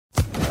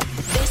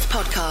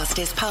podcast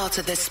is part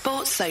of the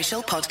Sports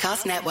Social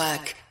Podcast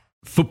Network.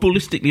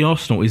 Footballistically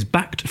Arsenal is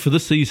backed for the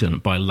season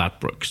by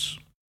Ladbrokes.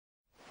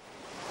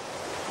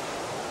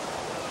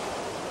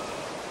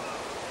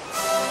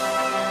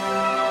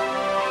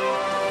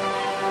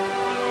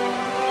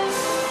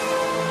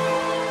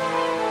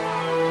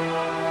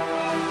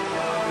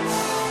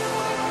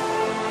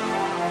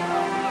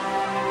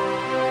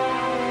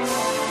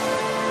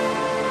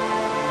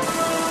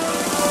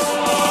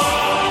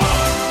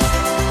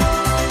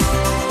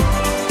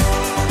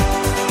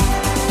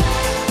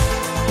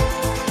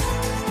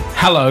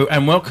 Hello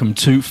and welcome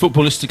to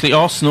Footballistically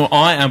Arsenal.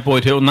 I am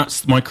Boyd Hill and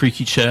that's my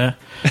creaky chair.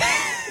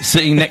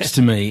 Sitting next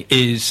to me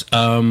is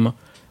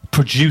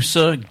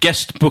producer,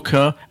 guest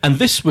booker, and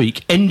this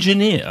week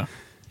engineer,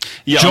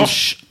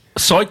 Josh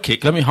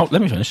Sidekick. Let me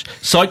finish.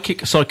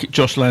 Sidekick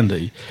Josh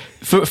Landy.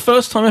 For the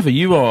first time ever,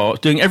 you are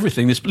doing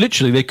everything. This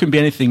literally, there couldn't be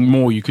anything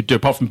more you could do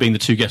apart from being the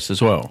two guests as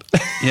well.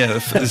 Yeah,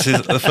 this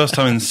is the first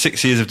time in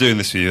 6 years of doing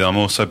this with you. I'm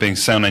also being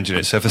sound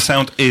engineer. So if the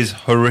sound is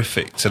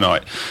horrific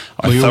tonight,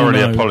 I thoroughly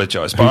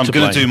apologise. But I'm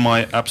going to do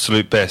my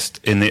absolute best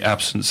in the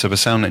absence of a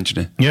sound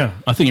engineer. Yeah,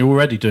 I think you're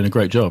already doing a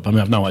great job. I mean,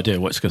 I have no idea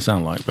what it's going to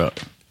sound like,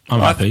 but I'm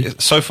happy.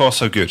 So far,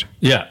 so good.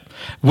 Yeah.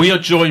 We are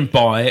joined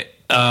by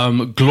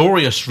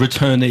glorious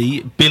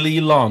returnee Billy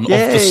Lunn of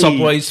the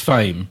Subway's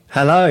fame.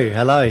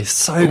 Hello.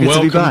 So good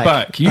Welcome to be back.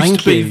 back. You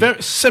used to be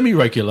very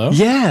semi-regular.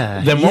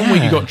 Yeah. Then one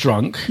week you got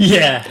drunk.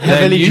 Yeah.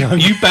 Heavily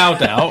drunk. You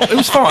bowed out. It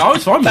was fine. I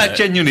was fine with that. That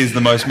genuinely is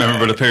the most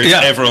memorable appearance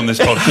ever on this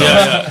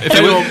podcast.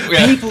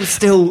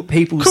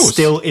 People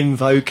still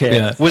invoke it.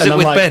 Yeah. Was it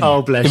with Ben?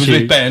 Oh, bless you. It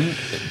was with Ben.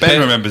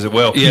 Ben remembers it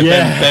well.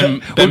 Yeah.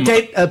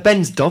 Ben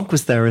Ben's dog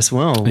was there as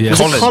well. Yeah. Was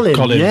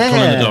Colin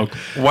yeah. the dog.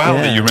 Wow,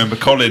 that you remember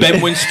Colin.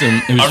 Ben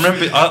Winston. I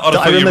remember you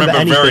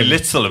remember very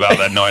little about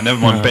that night. Never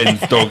mind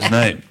Ben's dog's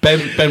name.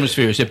 Ben was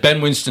furious. Yeah,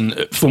 Ben Winston,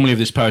 formerly of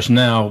this parish,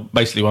 now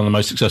basically one of the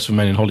most successful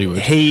men in Hollywood.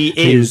 He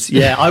is.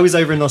 Yeah, I was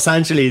over in Los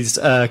Angeles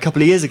a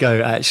couple of years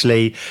ago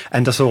actually,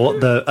 and I saw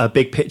a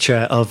big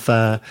picture of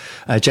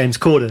James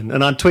Corden,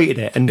 and I tweeted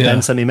it, and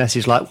Ben sent me a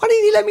message like, "Why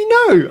didn't you let me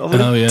know? I would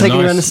have taken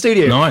you around the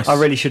studio." Nice. I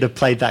really should have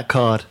played that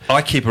card.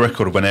 I keep a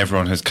record of when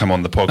everyone has come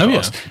on the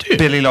podcast. Oh, yeah.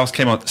 Billy last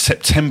came on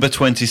September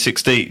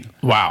 2016.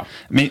 Wow.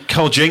 I mean,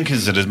 Carl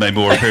Jenkinson has made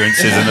more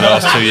appearances in the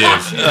last 2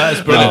 years.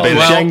 That's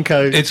brilliant.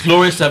 Well, it's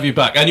glorious to have you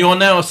back. And you are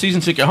now a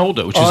season ticket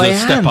holder, which is a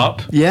step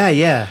up.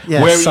 Yeah.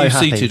 Where so are you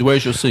happy. seated?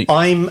 Where's your seat?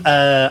 I'm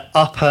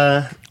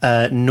upper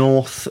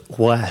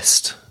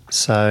northwest.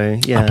 So,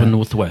 yeah. Upper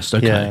northwest,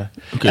 okay. Yeah.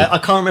 Okay. I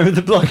can't remember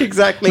the block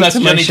exactly.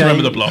 You need to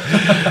remember the block.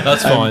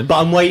 That's fine. But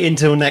I'm waiting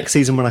till next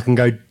season when I can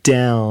go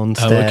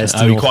downstairs to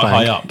you're North quite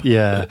Bank. high up.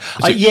 Yeah.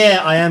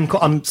 I am.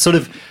 I'm sort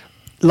of...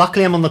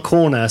 Luckily, I'm on the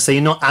corner, so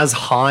you're not as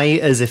high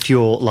as if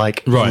you're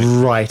like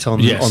right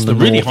on the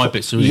really north. high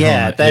bits are really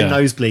high. They're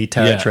nosebleed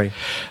territory.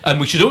 Yeah. And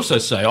I should also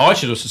say,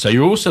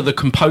 you're also the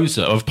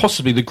composer of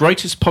possibly the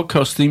greatest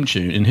podcast theme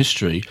tune in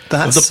history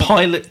of the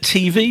Pilot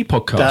TV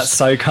podcast. That's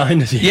so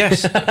kind of you.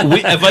 Yes,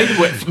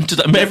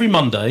 available every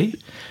Monday.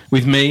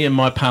 With me and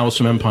my pals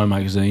from Empire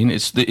Magazine.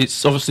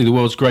 It's obviously the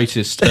world's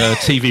greatest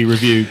TV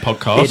review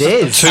podcast. It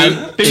is.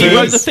 Billy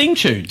wrote the theme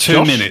tune.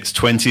 2 minutes,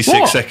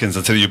 26 seconds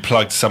until you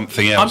plugged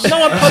something else.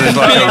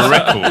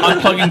 I'm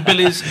plugging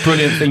Billy's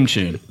brilliant theme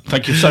tune.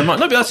 Thank you so much.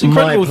 No, but that's an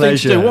incredible thing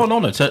to do. What an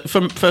honour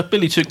for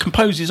Billy to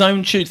compose his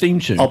own theme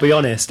tune. I'll be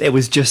honest, it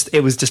was just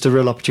a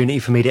real opportunity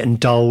for me to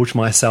indulge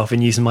myself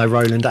in using my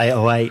Roland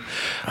 808.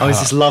 I was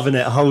just loving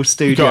it, a whole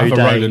studio day.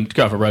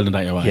 Go have a Roland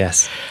 808.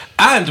 Yes.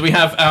 And we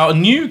have our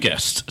new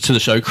guest to the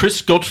show,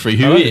 Chris Godfrey,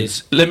 who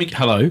is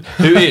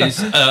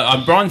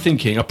I'm Brian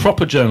Thinking, a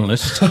proper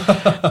journalist.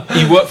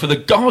 He worked for The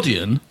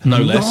Guardian, no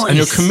less, and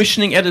you're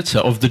commissioning editor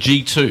of the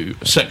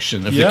G2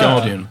 section of The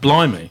Guardian.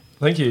 Blimey.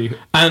 Thank you.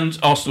 And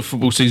Arsenal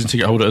football season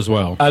ticket holder as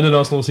well. And an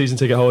Arsenal season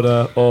ticket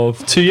holder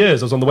of 2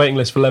 years. I was on the waiting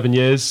list for 11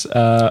 years.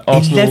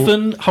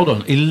 11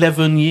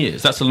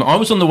 years. That's a lot. I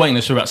was on the waiting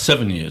list for about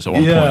 7 years at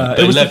one point.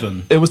 But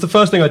 11. It was the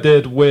first thing I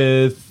did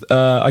with... when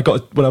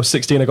I was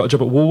 16, I got a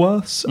job at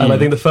Woolworths. And I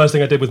think the first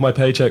thing I did with my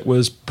paycheck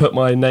was put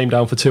my name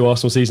down for 2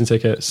 Arsenal season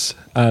tickets.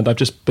 And I've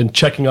just been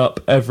checking up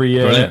every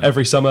year,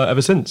 every summer,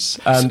 ever since.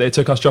 And it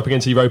took us dropping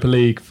into Europa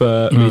League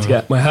for me to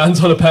get my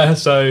hands on a pair.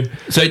 So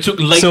it took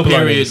late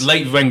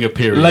Wenger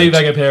period. Late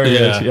Wenger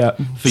period, yeah.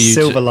 For you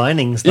silver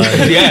linings, though.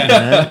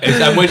 Yeah.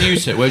 And where do you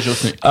sit? Where's your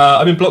seat?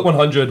 I'm in Block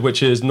 100,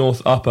 which is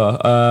North Upper.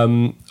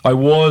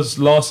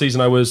 Last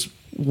season I was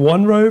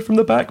one row from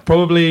the back,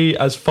 probably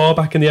as far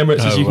back in the Emirates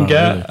as you can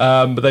get.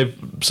 Really? But they've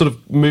sort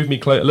of moved me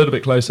a little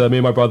bit closer. Me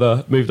and my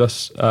brother moved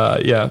us,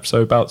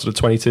 so about sort of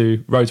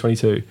 22, row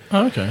 22.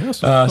 Oh, okay.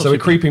 So we're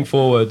creeping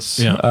forwards.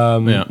 Yeah.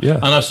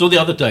 And I saw the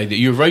other day that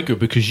you were very good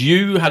because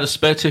you had a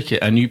spare ticket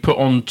and you put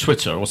on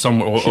Twitter or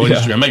somewhere or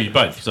Instagram, maybe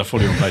both, because I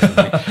follow you on both,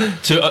 I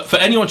think, for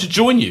anyone to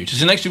join you to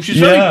sit next to you, which is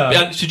very...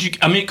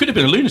 it could have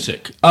been a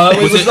lunatic.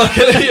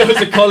 It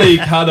was a colleague,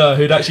 Hannah,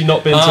 who'd actually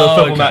not been to a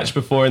football match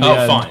before in the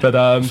end. Fine.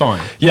 But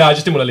fine. Yeah, I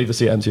just didn't want to leave the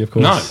seat empty, of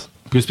course. No.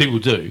 because people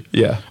do.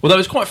 Yeah. Although it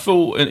was quite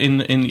full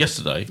in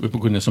yesterday. We're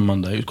recording this on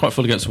Monday. It was quite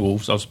full against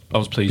Wolves. I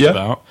was pleased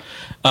about.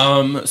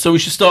 So we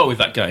should start with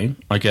that game,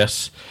 I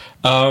guess.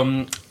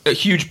 A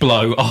huge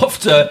blow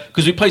after,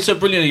 because we played so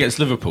brilliantly against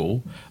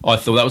Liverpool. I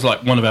thought that was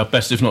like one of our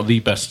best, if not the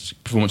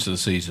best, performance of the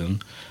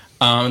season.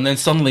 And then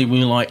suddenly we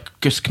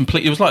just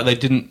completely. It was like they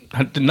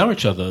didn't know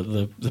each other.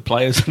 The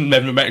players had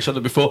never met each other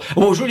before. And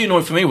what was really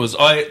annoying for me was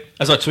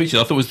as I tweeted,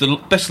 I thought it was the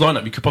best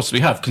lineup you could possibly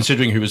have,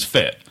 considering who was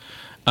fit.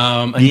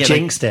 And you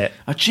jinxed it.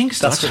 I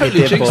jinxed it. I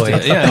totally jinxed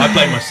it. Yeah, I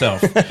blame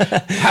myself.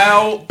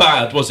 How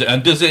bad was it?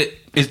 And does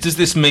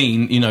this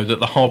mean that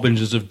the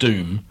harbingers of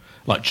doom,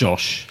 like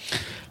Josh,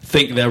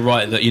 think they're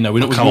right, that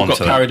we've all got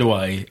carried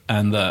away,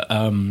 and that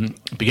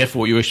be careful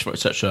what you wish for,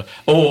 etc.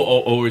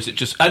 Or is it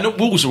just? And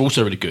Wolves are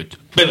also really good,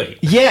 Billy.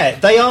 Yeah,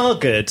 they are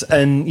good,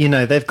 and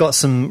they've got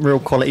some real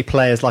quality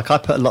players. Like I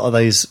put a lot of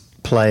those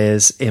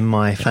players in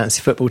my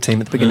fantasy football team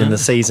at the beginning of the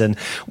season.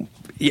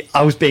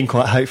 I was being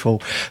quite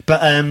hopeful, but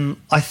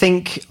I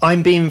think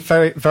I'm being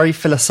very, very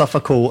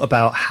philosophical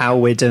about how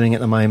we're doing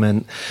at the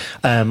moment.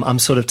 I'm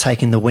sort of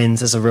taking the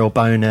wins as a real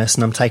bonus,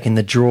 and I'm taking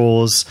the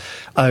draws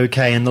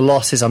okay, and the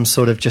losses I'm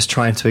sort of just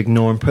trying to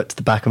ignore and put to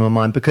the back of my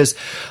mind, because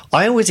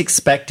I always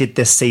expected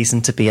this season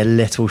to be a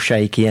little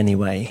shaky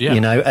anyway,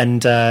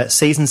 and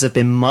seasons have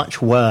been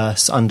much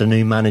worse under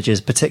new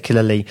managers,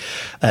 particularly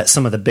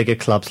some of the bigger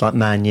clubs like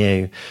Man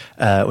U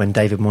when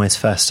David Moyes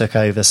first took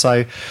over.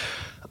 So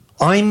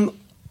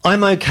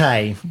I'm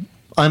okay.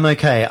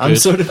 I'm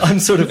sort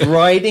of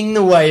riding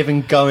the wave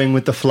and going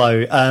with the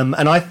flow.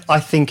 And I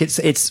think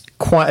it's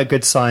quite a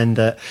good sign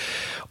that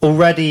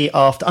already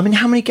after... I mean,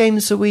 how many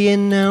games are we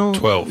in now?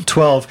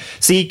 12.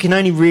 So you can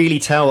only really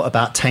tell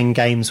about 10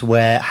 games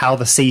how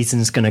the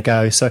season's going to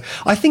go. So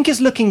I think it's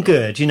looking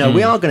good.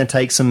 We are going to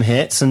take some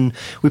hits, and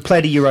we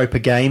played a Europa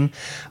game,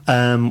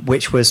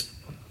 which was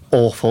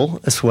awful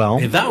as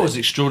well. Yeah, that was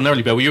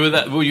extraordinarily bad. Were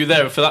you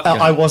there for that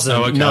game? I wasn't.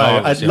 Oh, okay.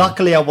 No,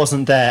 luckily I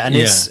wasn't there, and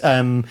it's.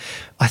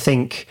 I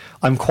think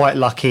I'm quite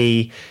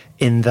lucky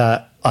in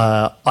that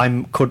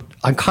I'm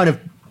kind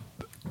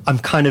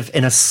of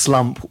in a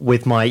slump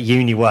with my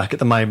uni work at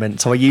the moment,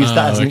 so I use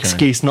that as an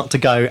excuse not to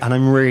go, and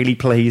I'm really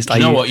pleased. You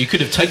know what? You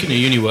could have taken your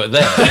uni work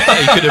there.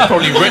 You could have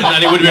probably written,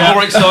 and it would have been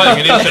more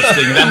exciting and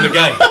interesting than the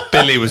game.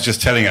 Billy was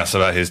just telling us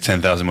about his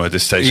 10,000 word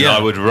dissertation. I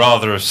would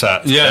rather have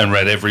sat and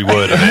read every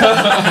word of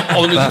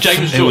it.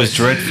 James Joyce. It was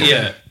dreadful.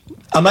 Yeah.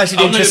 I'm actually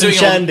doing Tristram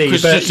Shandy,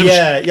 but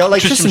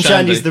Tristram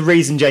Shandy is the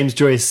reason James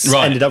Joyce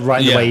ended up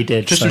writing the way he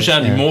did. Tristram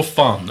Shandy more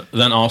fun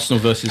than Arsenal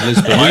versus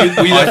Lisbon.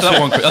 Were you there for that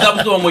one? That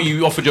was the one where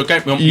you offered your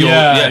game.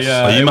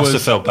 Yeah. You must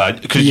have felt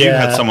bad because you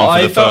had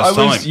someone for the first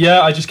time.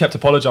 Yeah, I just kept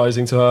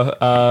apologising to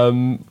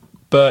her.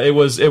 But it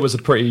was a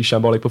pretty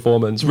shambolic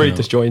performance, really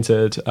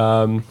disjointed.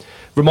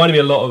 Reminded me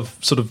a lot of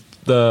sort of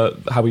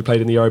how we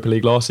played in the Europa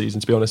League last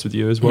season, to be honest with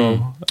you as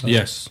well.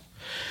 Yes.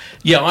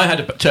 Yeah,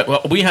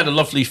 we had a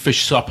lovely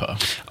fish supper.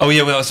 Oh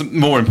yeah, well, that's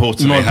more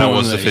importantly, how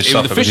was the fish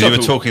supper? Because you were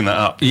talking that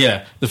up.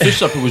 Yeah, the fish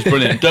supper was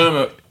brilliant.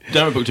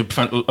 Dermot booked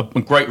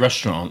a great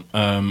restaurant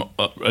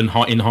in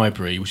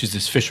Highbury, which is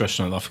this fish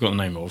restaurant that I've forgotten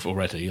the name of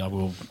already.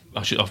 I'll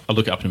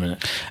look it up in a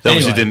minute. They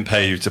obviously didn't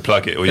pay you to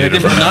plug it, or you no,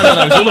 it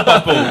was all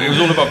above board. It was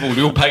all above board.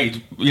 We all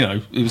paid.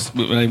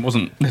 It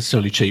wasn't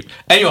necessarily cheap.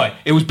 Anyway,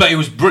 it was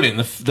brilliant.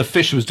 The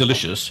fish was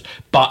delicious,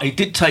 but it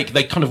did take.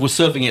 They kind of were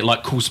serving it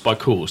like course by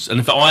course, and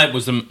in fact, I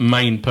was the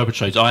main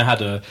perpetrator. I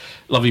had a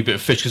lovely bit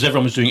of fish because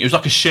everyone was doing it. It was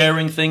like a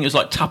sharing thing. It was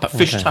like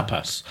fish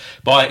tapas,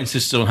 but I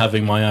insisted on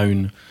having my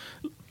own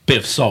bit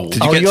of soul.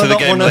 Did you get to the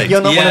game late?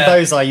 You're not one of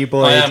those, are you,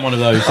 boy? I am one of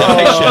those.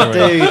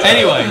 Dude.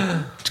 Anyway,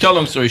 to cut a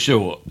long story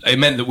short, it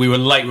meant that we were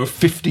late. We were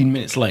 15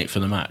 minutes late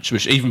for the match,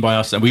 which even by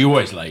us, and we were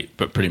always late,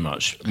 but pretty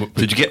much.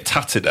 Did you get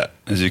tatted at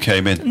as you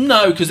came in?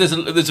 No, because there's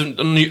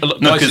a new...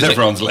 No, because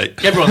everyone's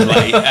late. Everyone's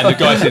late, and the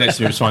guy sitting next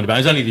to me was fine about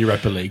it. It was only the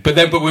Europa League. But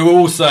we were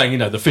all saying,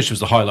 the fish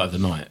was the highlight of the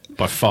night,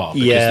 by far,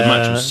 because the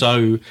match was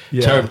so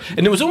terrible.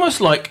 And it was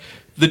almost like...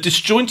 The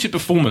disjointed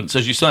performance,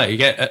 as you say,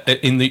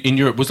 in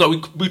Europe was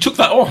like we took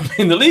that on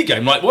in the league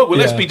game. Like,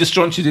 let's be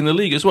disjointed in the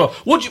league as well.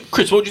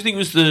 Chris? What do you think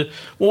was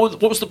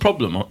what was the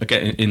problem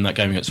in that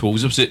game against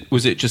Wolves?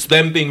 Was it just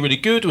them being really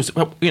good? Was it,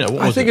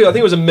 I think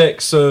it was a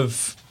mix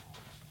of.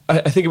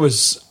 I think it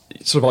was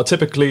sort of our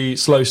typically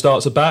slow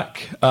starts are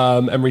back.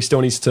 Emery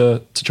still needs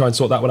to try and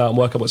sort that one out and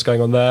work out what's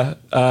going on there.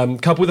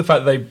 Coupled with the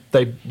fact that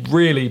they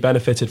really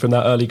benefited from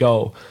that early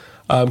goal.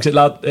 Because it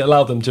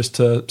allowed them just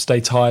to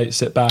stay tight,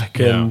 sit back,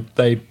 and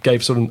they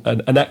gave sort of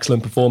an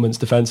excellent performance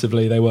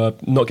defensively. They were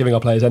not giving our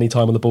players any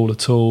time on the ball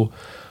at all.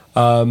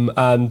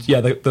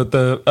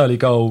 The early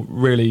goal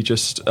really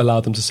just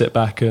allowed them to sit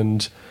back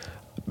and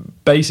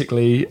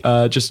basically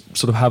just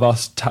sort of have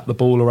us tap the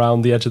ball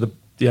around the edge of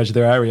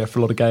their area for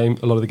a lot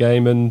of the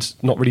game, and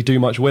not really do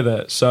much with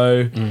it.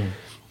 So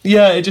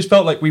it just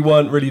felt like we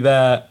weren't really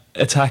there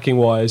attacking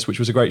wise, which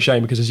was a great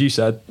shame because, as you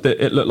said,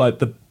 it looked like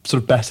the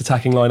sort of best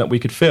attacking lineup we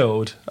could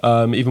field.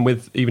 Even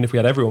if we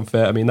had everyone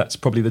fit, I mean, that's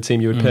probably the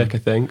team you would pick, I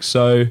think.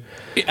 So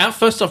at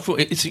first, I thought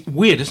it's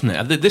weird, isn't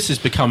it? This is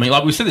becoming,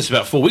 like we said this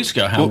about 4 weeks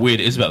ago, how weird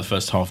it is about the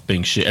first half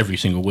being shit every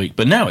single week.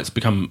 But now it's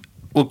become.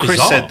 Well, Chris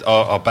bizarre. said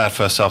our bad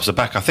first halves are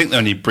back. I think they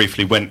only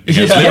briefly went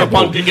against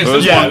Liverpool. One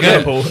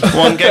game.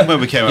 One game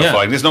when we came out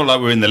fighting. It's not like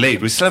we're in the league.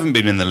 We still haven't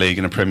been in the league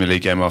in a Premier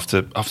League game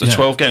after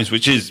 12 games,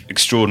 which is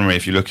extraordinary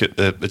if you look at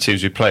the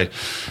teams we played.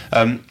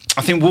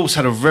 I think Wolves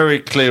had a very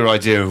clear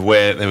idea of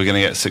where they were going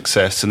to get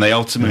success, and they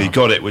ultimately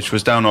got it, which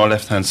was down our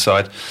left-hand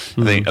side.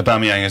 I think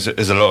Aubameyang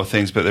is a lot of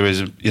things, but there is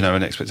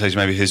an expectation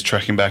maybe his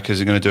tracking back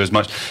isn't going to do as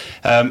much.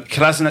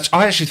 Kolasinac,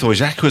 I actually thought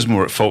Xhaka was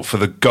more at fault for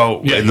the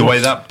goal in the way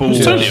that ball.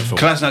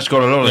 Kolasinac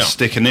got a lot of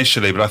stick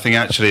initially, but I think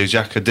actually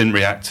Xhaka didn't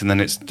react, and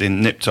then it's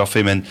been nipped off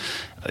him, and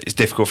it's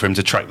difficult for him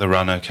to track the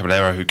runner,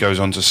 Caballero, who goes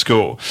on to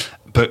score.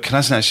 But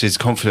Kolasinac,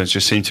 confidence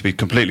just seemed to be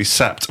completely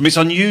sapped. I mean, it's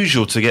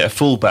unusual to get a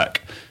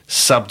fullback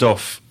subbed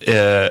off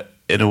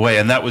in a way,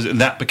 and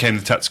that became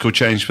the tactical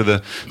change for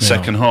the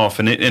second half,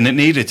 and it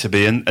needed to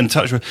be. And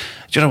touch with,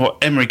 do you know what,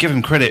 Emery, give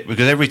him credit,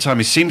 because every time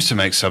he seems to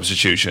make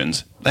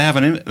substitutions, they have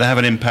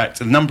an impact.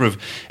 A number of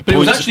but it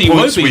was actually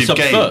Iwobi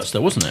subbed first,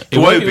 though, wasn't it?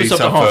 Iwobi was subbed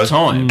at half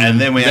time, and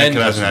then we had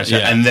Kolasinac,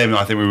 and then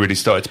I think we really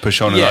started to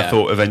push on. And I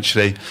thought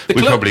eventually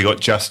we probably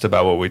got just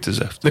about what we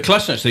deserved. The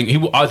Kolasinac thing,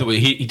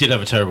 he did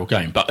have a terrible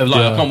game, but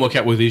I can't work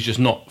out whether he's just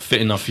not fit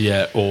enough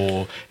yet,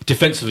 or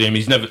defensively,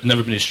 he's never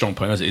been his strong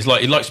point, has it? It's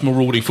like he likes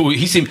marauding forward.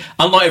 He seemed,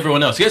 unlike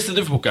everyone else, against the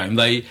Liverpool game,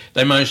 they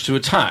managed to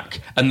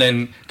attack and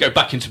then go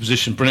back into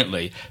position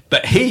brilliantly.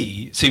 But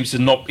he seems to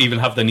not even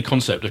have any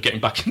concept of getting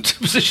back into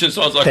position.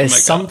 So I was like,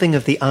 there's something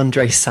of the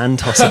Andre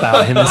Santos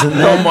about him, isn't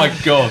there? Oh my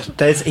God!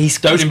 Don't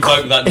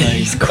invoke that name.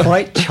 He's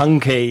quite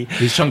chunky.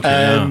 He's chunky,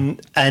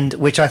 and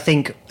which I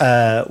think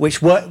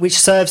which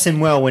serves him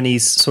well when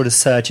he's sort of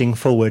surging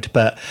forward.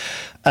 But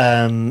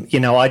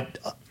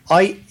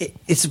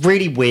it's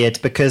really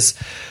weird because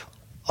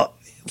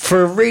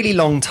for a really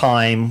long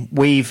time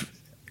we've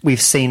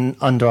seen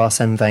under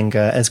Arsene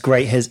Wenger, as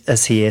great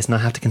as he is, and I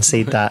have to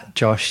concede that,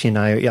 Josh,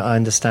 I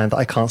understand that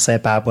I can't say a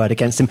bad word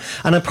against him,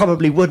 and I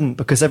probably wouldn't,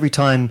 because every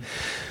time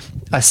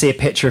I see a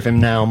picture of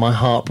him now, my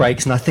heart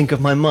breaks, and I think of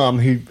my mum,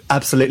 who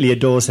absolutely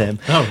adores him.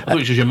 Oh, I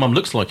thought your mum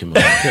looks like him.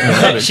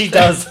 She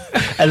does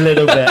a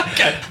little bit.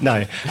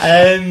 No.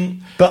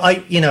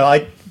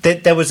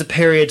 But there was a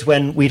period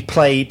when we'd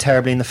play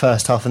terribly in the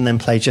first half and then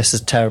play just as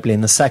terribly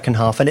in the second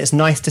half, and it's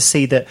nice to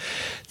see that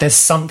there's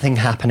something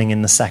happening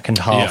in the second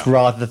half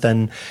rather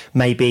than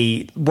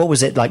maybe, what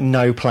was it, like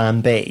no plan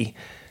B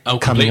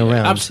coming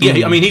around.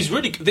 Absolutely. I mean, he's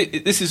really,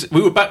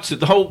 we were back to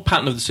the whole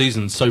pattern of the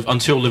season, so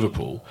until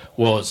Liverpool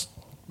was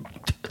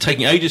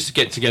taking ages to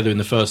get together in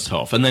the first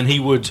half, and then he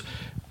would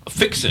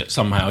fix it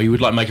somehow. He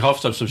would make a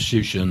half-time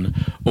substitution,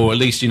 or at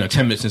least 10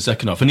 minutes in the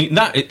second half. And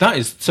that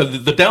is so.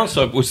 The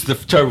downside was the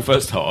terrible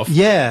first half.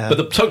 Yeah, but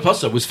the total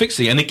plus side was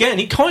fixing. And again,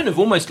 he kind of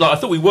almost I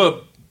thought we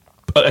were,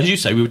 as you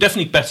say, we were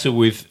definitely better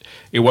with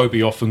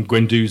Iwobi off and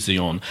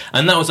Guendouzi on.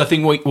 And that was, I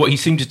think, what he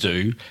seemed to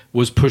do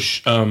was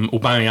push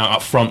Aubameyang out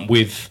up front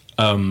with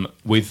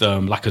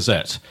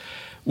Lacazette,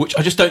 which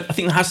I just don't. I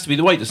think that has to be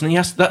the way, doesn't he?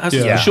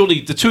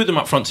 Surely the two of them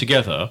up front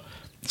together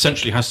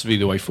essentially has to be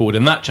the way forward,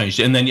 and that changed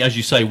it. And then, as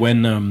you say,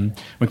 when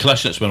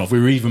Kolasinac went off,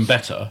 we were even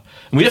better,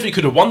 and we definitely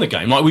could have won the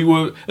game. We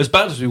were as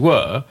bad as we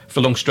were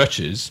for long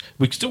stretches.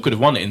 We still could have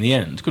won it in the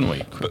end, couldn't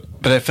we?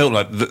 But it felt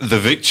like the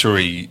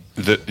victory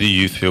that the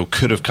youth feel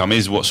could have come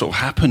is what sort of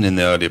happened in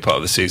the earlier part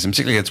of the season,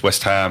 particularly against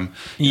West Ham.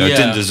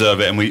 Didn't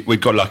deserve it, and we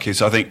got lucky.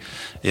 So I think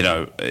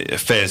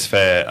fair's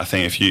fair. I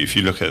think if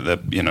you look at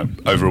the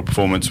overall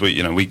performance,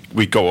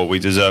 we got what we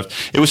deserved.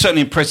 It was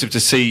certainly impressive to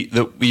see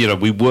that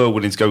we were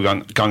willing to go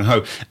gung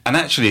ho. And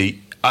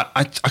actually,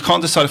 I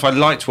can't decide if I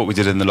liked what we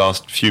did in the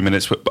last few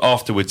minutes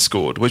after we'd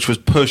scored, which was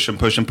push and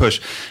push and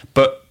push.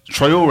 But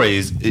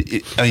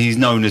Traore he's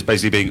known as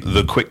basically being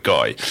the quick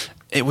guy.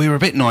 We were a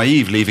bit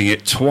naive leaving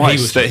it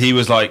twice. He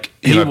was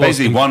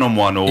basically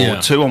 1-on-1 or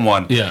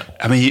 2-on-1. Yeah.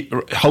 I mean,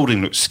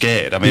 Holding looked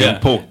scared. I mean,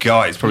 poor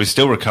guy is probably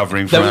still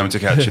recovering from having to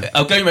catch it.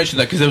 I'm going to mention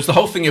that because there was the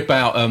whole thing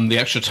about the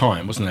extra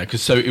time, wasn't there?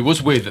 Because so it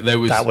was weird that there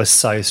was. That was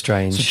so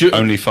strange. So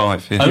only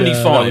 5. Yeah. Only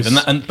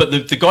 5, but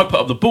the guy put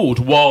up the board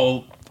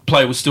while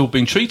player was still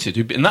being treated,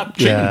 and that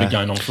treatment had been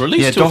going on for at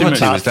least 2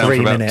 minutes. Was down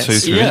for about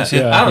 2-3 minutes.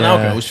 Alan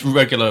Algo, was a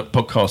regular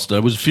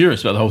podcaster, was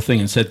furious about the whole thing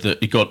and said that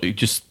he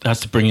just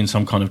has to bring in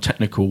some kind of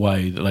technical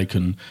way that they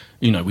can,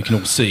 we can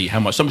all see how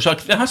much.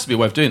 There has to be a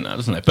way of doing that,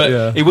 doesn't it?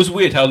 But it was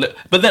weird how.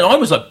 But then I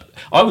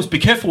was be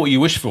careful what you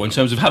wish for in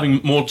terms of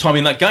having more time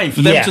in that game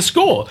for them to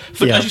score.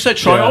 As you said,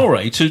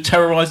 Traore to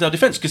terrorise our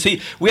defence, because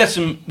we had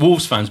some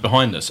Wolves fans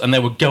behind us and they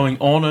were going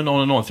on and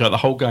on and on throughout the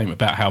whole game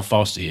about how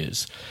fast he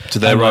is.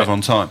 Did they arrive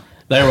on time?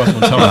 They were up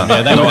on time.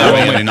 They were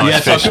there.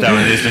 Nice fish down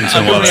in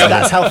Islington.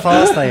 That's how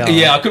fast they are.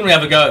 Yeah, I couldn't really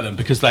have a go at them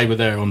because they were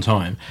there on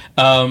time,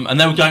 and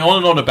they were going on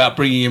and on about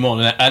bringing him on.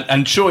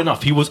 And sure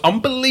enough, he was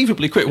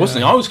unbelievably quick,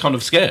 wasn't he? I was kind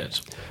of scared.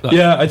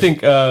 Yeah, I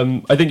think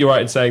you're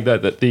right in saying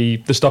that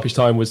the stoppage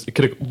time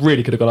could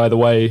have gone either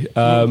way.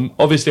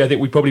 Obviously, I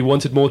think we probably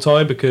wanted more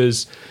time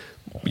because,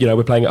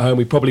 we're playing at home.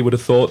 We probably would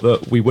have thought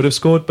that we would have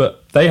scored,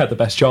 but they had the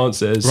best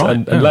chances,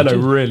 and Leno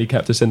really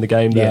kept us in the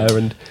game there.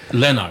 And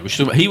Leno,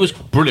 he was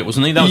brilliant,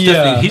 wasn't he? That was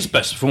definitely his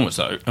best performance,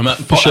 though. I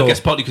guess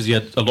partly because he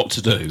had a lot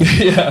to do.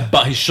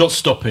 But his shot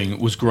stopping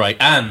was great,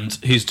 and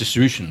his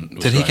distribution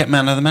was Did he get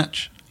man of the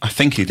match? I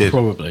think he did.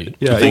 Probably.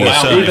 Yeah,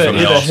 either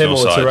him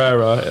or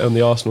Torreira on the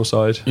Arsenal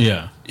side.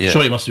 Yeah.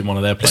 Surely it must have been one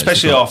of their players.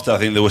 Especially after, I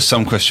think there were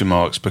some question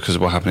marks because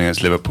of what happened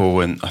against Liverpool,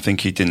 and I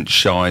think he didn't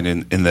shine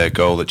in their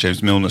goal that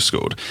James Milner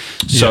scored.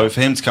 So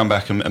for him to come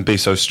back and be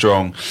so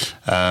strong,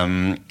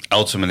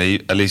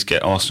 ultimately at least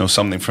get Arsenal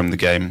something from the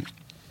game.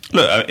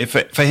 Look,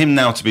 for him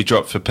now to be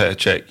dropped for Petr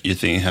Cech, you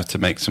think you have to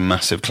make some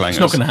massive clangers. It's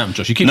not going to happen,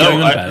 Josh. You keep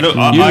going on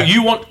about it.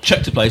 You want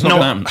Cech to play. It's not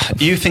going to happen.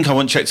 You think I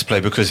want Cech to play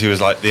because he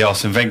was like the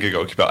Arsene Wenger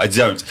goalkeeper. I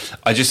don't.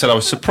 I just said I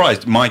was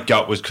surprised. My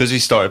gut was because he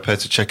started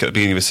Petr Cech at the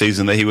beginning of the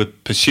season that he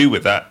would pursue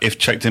with that if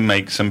Cech didn't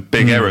make some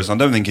big errors. I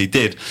don't think he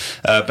did.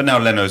 But now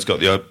Leno's got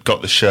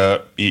the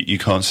shirt. You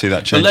can't see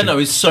that changing. But Leno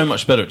is so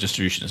much better at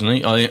distribution, isn't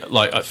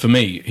he? For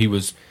me, he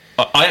was...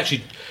 I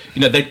actually...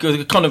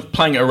 they're kind of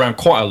playing it around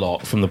quite a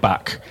lot from the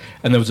back,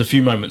 and there was a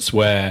few moments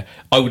where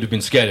I would have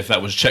been scared if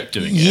that was Cech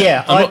doing it.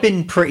 Yeah, I've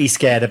been pretty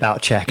scared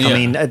about Cech. Yeah. I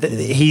mean,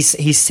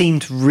 he's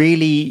seemed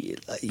really,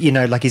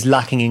 like he's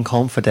lacking in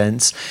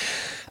confidence,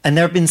 and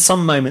there have been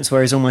some moments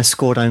where he's almost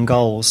scored own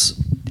goals.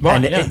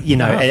 Right,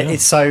 and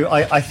so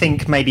I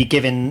think maybe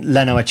giving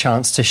Leno a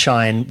chance to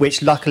shine,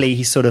 which luckily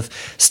he's sort of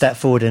stepped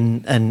forward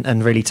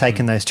and really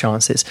taken those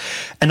chances,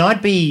 and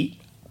I'd be.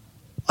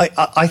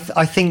 I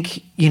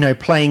think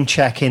playing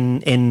Cech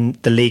in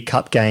the League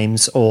Cup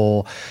games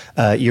or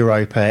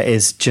Europa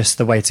is just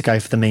the way to go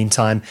for the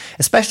meantime,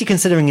 especially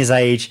considering his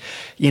age.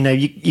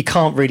 You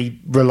can't really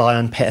rely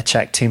on Petr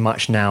Cech too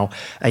much now.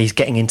 He's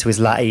getting into his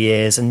latter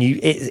years, and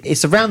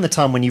it's around the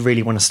time when you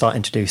really want to start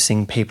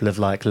introducing people of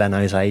like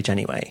Leno's age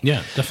anyway.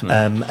 Yeah,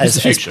 definitely. As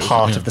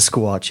part of the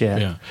squad.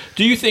 Yeah.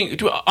 Do you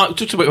think? I'll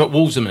talk about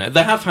Wolves a minute.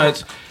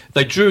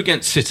 They drew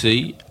against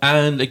City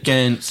and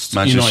against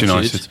Manchester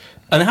United.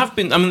 And they have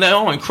been. They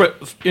are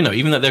incredible.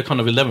 Even though they're kind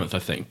of 11th, I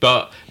think.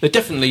 But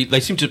they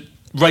seem to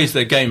raise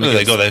their game.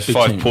 They got their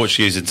 5 teams.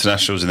 Portuguese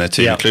internationals in their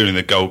team, including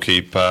the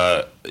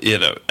goalkeeper.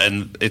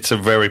 And it's a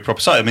very proper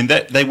side. I mean,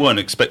 they weren't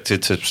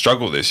expected to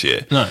struggle this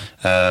year. No.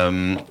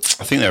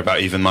 I think they're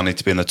about even money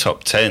to be in the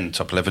top 10,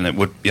 top 11. It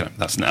would,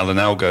 that's an Alan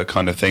Alga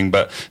kind of thing.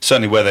 But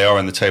certainly where they are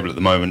in the table at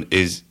the moment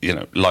is,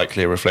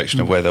 likely a reflection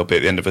of where they'll be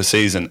at the end of the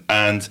season.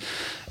 And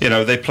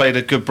they played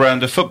a good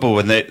brand of football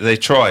and they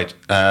tried.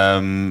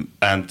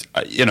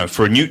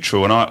 For a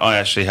neutral, and I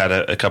actually had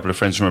a couple of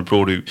friends from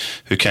abroad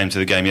who came to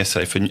the game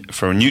yesterday.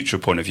 For a neutral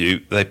point of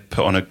view, they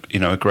put on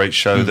a great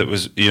show that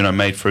was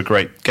made for a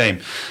great game.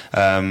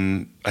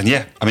 Even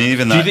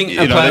that,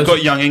 they've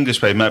got young English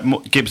players,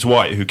 Gibbs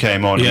White, who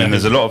came on, and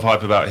there's a lot of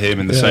hype about him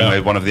in the same way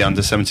one of the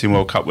under-17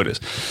 World Cup winners.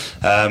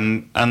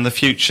 And the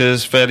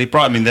future's fairly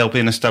bright. I mean, they'll be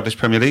an established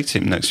Premier League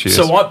team next year.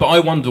 But I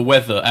wonder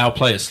whether our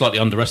players slightly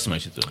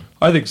underestimated them.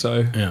 I think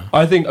so. Yeah.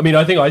 I think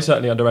I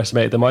certainly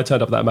underestimated them. I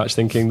turned up at that match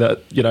thinking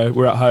that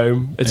we're at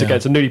home. It's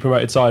against a newly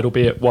promoted side,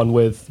 albeit one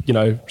with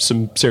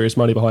some serious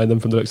money behind them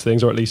from the looks of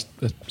things, or at least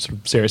a sort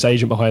of serious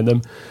agent behind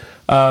them.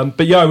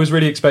 I was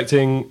really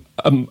expecting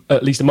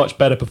at least a much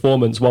better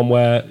performance, one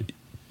where,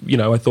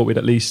 I thought we'd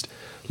at least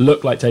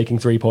look like taking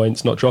 3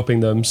 points, not dropping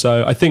them.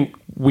 So I think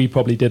we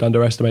probably did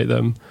underestimate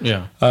them.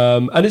 Yeah.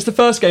 And it's the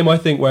first game, I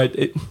think, where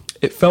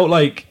it felt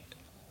like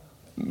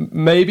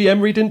maybe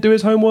Emery didn't do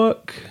his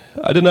homework.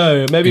 I don't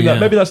know. Maybe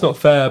that's not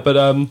fair, but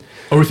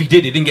or if he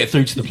did, he didn't get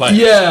through to the players.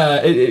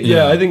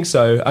 Yeah, I think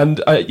so. And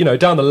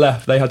down the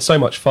left, they had so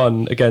much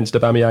fun against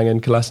Aubameyang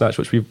and Kolasinac,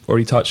 which we've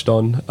already touched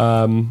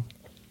on.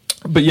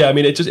 But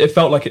it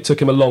felt like it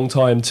took him a long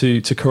time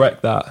to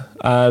correct that.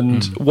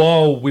 And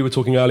while we were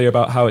talking earlier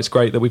about how it's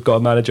great that we've got a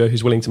manager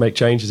who's willing to make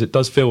changes, it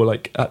does feel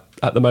like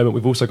at the moment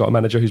we've also got a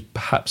manager who's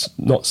perhaps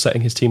not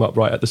setting his team up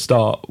right at the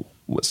start.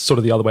 It's sort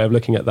of the other way of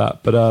looking at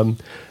that. But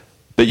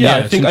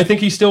I think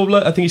he's still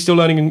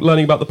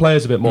learning about the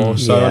players a bit more.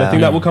 And I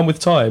think that will come with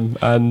time.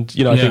 And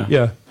I think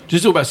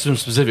just talk about some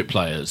specific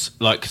players.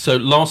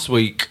 Last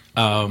week,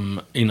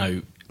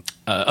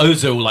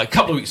 Ozil, a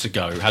couple of weeks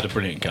ago, had a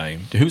brilliant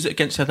game. Who was it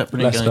against? Had that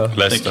brilliant game?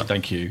 Leicester.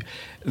 Thank you.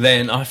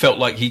 Then I felt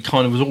like he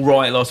kind of was all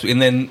right last week,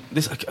 and then I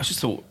just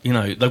thought,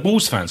 the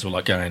Wolves fans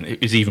were going,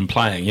 "Is he even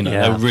playing?"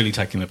 They were really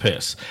taking the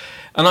piss.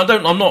 And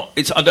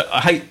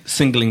I hate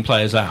singling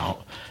players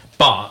out,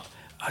 but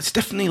it's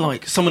definitely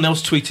someone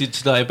else tweeted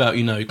today about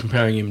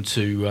comparing him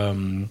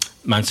to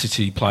Man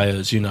City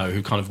players who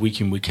kind of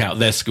week in week out,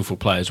 they're skillful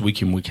players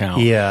week in week out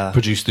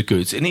produce the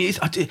goods, and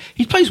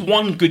he plays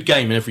one good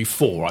game in every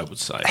 4, I would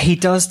say. He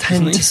does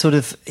tend to sort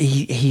of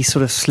he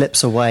sort of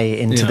slips away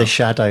into the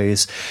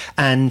shadows,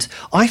 and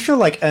I feel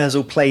like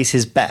Ozil plays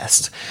his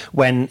best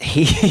when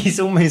he's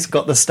almost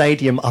got the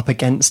stadium up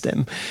against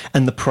him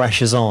and the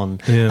pressure's on,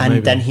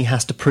 and then he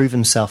has to prove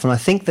himself. And I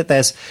think that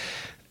there's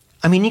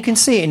I mean, you can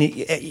see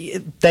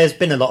it. There's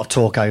been a lot of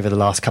talk over the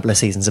last couple of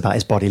seasons about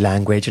his body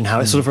language and how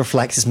it sort of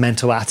reflects his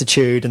mental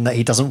attitude, and that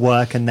he doesn't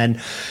work. And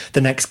then the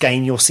next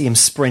game, you'll see him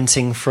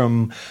sprinting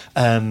from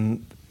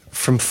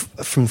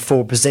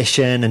forward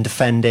position and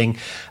defending.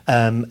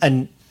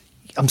 And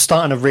I'm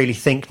starting to really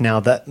think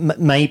now that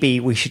maybe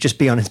we should just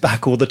be on his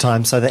back all the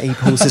time so that he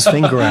pulls his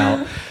finger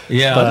out.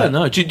 Yeah, I don't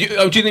know. Do you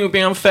think it would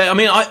be unfair? I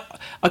mean, I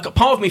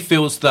part of me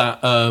feels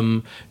that.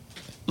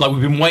 Like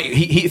we've been waiting.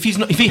 If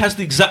he has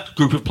the exact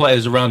group of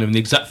players around him, the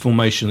exact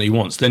formation that he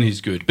wants, then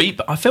he's good.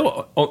 But I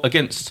felt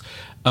against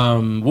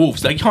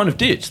Wolves that he kind of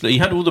did. That he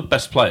had all the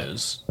best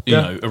players, you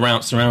know,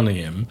 around surrounding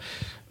him.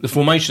 The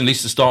formation, at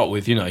least to start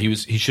with, you know,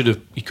 he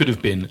could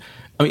have been.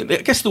 I mean, I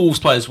guess the Wolves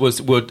players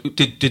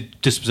did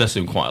dispossess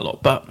him quite a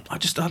lot. But I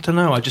don't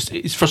know.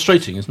 It's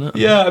frustrating, isn't it?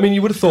 Yeah, I mean,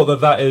 you would have thought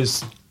that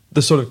is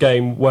the sort of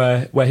game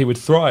where he would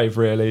thrive,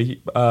 really.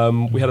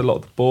 We had a lot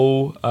of the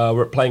ball.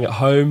 We're playing at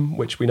home,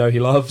 which we know he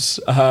loves.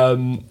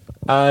 And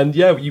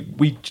yeah, you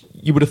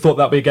would have thought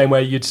that'd be a game where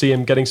you'd see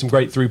him getting some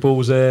great through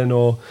balls in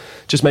or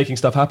just making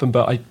stuff happen.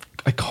 But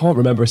I can't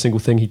remember a single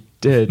thing he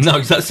did. No,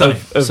 that's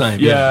same.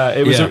 Yeah,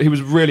 it was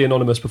a really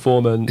anonymous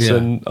performance,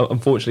 and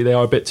unfortunately, they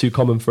are a bit too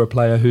common for a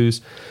player who's,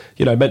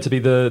 you know, meant to be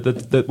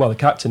the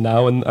captain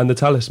now and the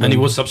talisman. And he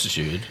was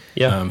substituted.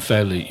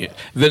 Fairly. Yeah.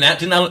 Then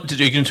did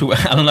you get into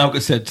Alan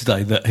Alga said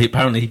today that he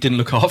didn't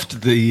look after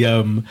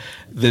the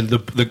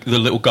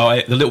little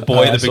guy, the little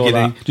boy at the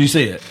beginning. Did you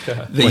see it?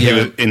 He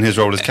was in his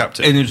role as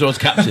captain. In his role as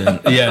captain,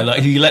 yeah.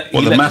 Like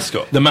the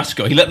mascot. The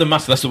mascot. He let the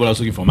mascot. That's the word I was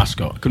looking for.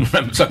 Mascot. I couldn't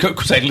remember. So I couldn't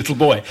say little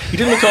boy. He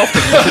didn't look after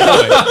the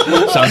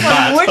little boy. Sounds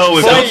bad.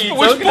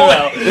 Which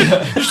boy?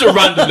 Just a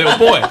random little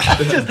boy.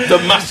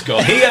 The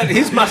mascot. He had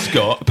his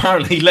mascot.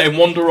 Apparently, he let him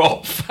wander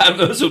off, and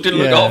Ozil didn't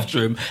look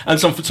after him. And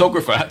some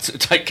photographer had to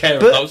take care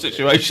of the whole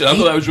situation. I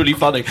thought that was really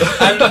funny.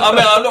 And I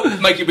mean, I'm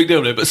not making a big deal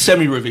of it, but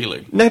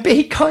semi-revealing. No, but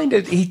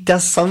he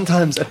does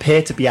sometimes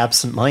appear to be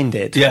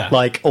absent-minded. Yeah.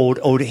 Like,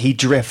 or he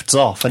drifts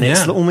off, and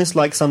it's almost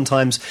like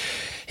sometimes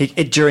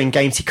during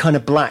games he kind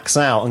of blacks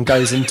out and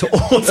goes into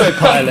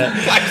autopilot,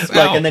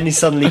 and then he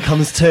suddenly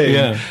comes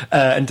to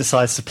and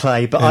decides to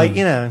play. But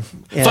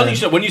Funny,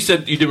 when you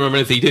said you didn't remember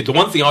anything he did, the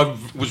one thing I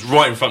was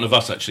right in front of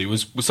us actually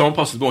was someone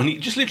passed the ball and he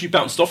just literally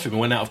bounced off him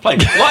and went out of play,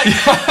 like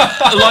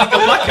a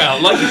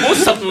blackout, like he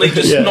was suddenly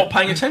just not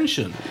paying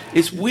attention.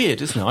 It's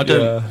weird, isn't it? I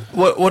don't. Yeah.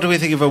 What do we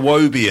think of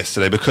Iwobi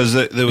yesterday? Because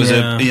there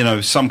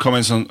was some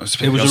comments on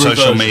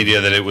social media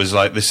that it was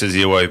like, this is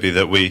the Iwobi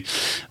that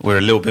we're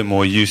a little bit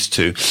more used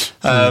to.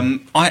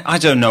 I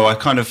don't know. I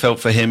kind of felt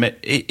for him.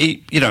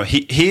 He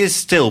is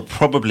still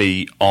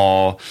probably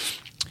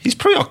he's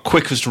probably our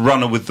quickest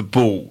runner with the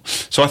ball.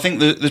 So I think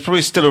there's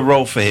probably still a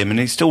role for him, and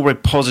he's still very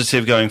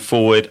positive going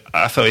forward.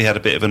 I thought he had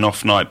a bit of an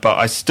off night, but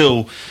I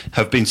still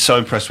have been so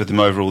impressed with him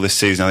overall this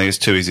season. I think it's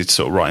too easy to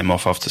sort of write him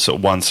off after sort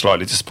of one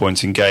slightly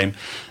disappointing game.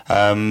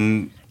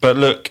 But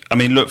look,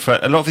 for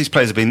a lot of these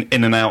players have been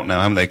in and out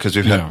now, haven't they? Because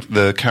we've had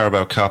the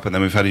Carabao Cup and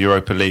then we've had a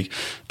Europa League.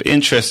 But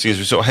interesting as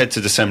we sort of head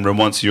to December, and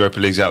once the Europa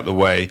League's out of the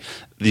way,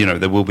 you know,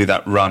 there will be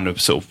that run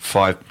of sort of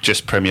 5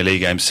 just Premier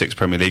League games, 6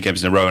 Premier League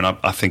games in a row, and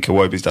I think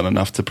Iwobi's done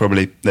enough to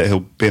probably that he'll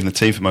be in the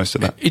team for most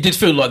of that. It did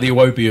feel like the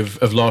Iwobi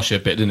of last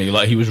year a bit, didn't he?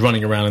 Like he was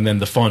running around and then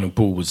the final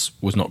ball was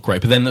not great.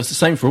 But then that's the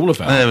same for all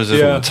of us. It was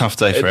a tough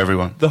day for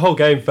everyone. The whole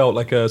game felt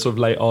like a sort of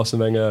late Arsene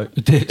Wenger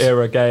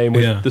era game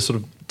with the sort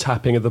of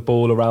tapping of the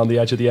ball around the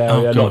edge of the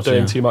area, not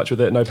doing too much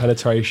with it, no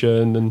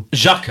penetration. And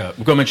Xhaka,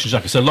 we've got to mention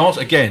Xhaka. So last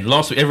week,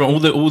 everyone,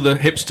 all the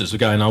hipsters were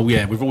going, oh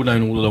yeah, we've all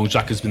known all along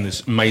Xhaka's been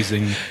this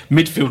amazing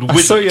midfield wizard.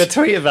 I saw your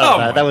tweet about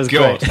that. That was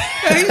great.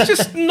 He's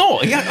just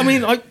not. I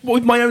mean,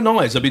 with my own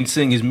eyes, I've been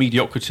seeing his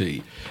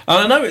mediocrity. And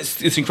I know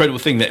it's an incredible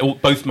thing that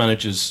both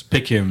managers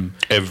pick him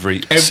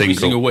every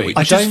single week,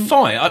 which is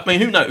fine. I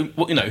mean, who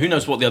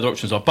knows what the other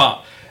options are?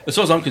 But as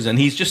far as I'm concerned,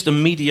 he's just a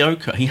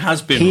mediocre. He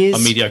has been a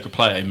mediocre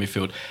player in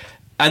midfield.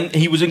 And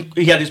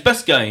he had his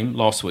best game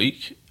last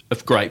week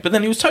of great, but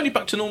then he was totally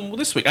back to normal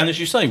this week. And as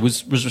you say,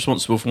 was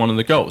responsible for one of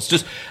the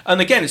goals. And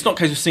again, it's not a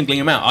case of singling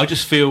him out. I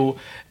just feel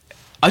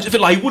like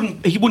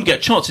he wouldn't get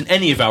a chance in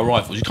any of our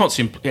rivals. You can't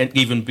see him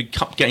even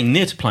getting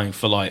near to playing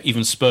for like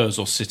even Spurs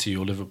or City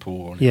or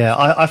Liverpool.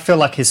 I feel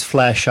like his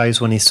flair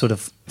shows when he's sort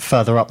of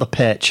further up the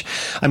pitch.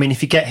 I mean,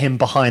 if you get him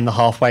behind the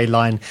halfway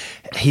line,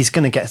 he's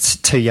going to get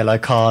 2 yellow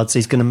cards.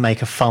 He's going to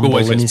make a fumble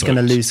and he's going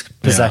to lose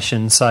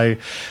possession. Yeah. So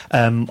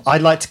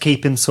I'd like to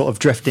keep him sort of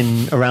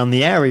drifting around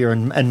the area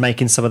and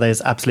making some of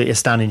those absolutely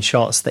astounding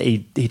shots that he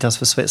does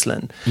for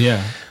Switzerland.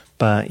 Yeah,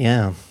 but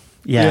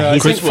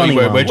he's Chris, funny.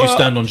 Where do you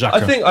stand on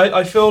Xhaka?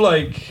 I feel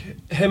like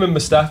him and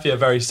Mustafi are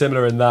very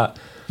similar in that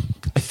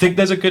I think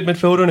there's a good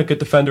midfielder and a good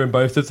defender in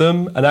both of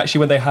them. And actually,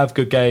 when they have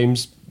good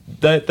games,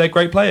 they're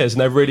great players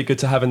and they're really good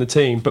to have in the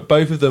team. But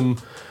both of them,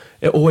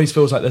 it always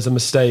feels like there's a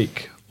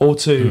mistake or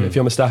two if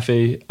you're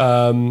Mustafi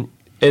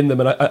in them.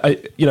 And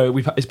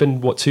it's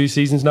been 2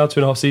 seasons now,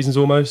 2.5 seasons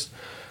almost.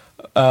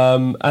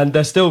 And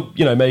they're still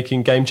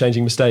making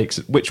game-changing mistakes,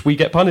 which we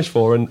get punished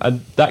for. And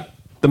that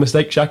the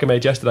mistake Xhaka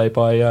made yesterday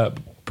by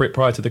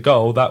prior to the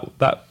goal,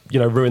 that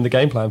ruin the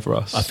game plan for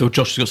us. I feel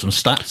Josh has got some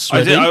stats.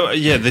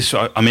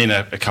 I'm in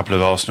a couple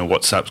of Arsenal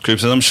WhatsApp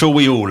groups, and I'm sure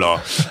we all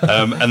are.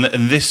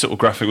 And this sort of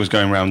graphic was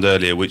going around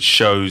earlier, which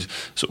shows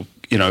sort of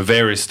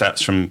various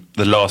stats from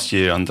the last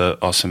year under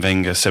Arsene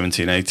Wenger,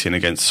 17-18,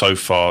 against so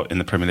far in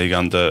the Premier League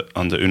under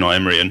Unai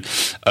Emery,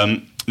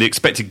 and the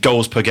expected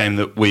goals per game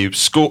that we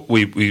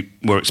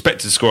were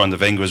expected to score under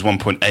Wenger was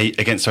 1.8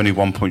 against only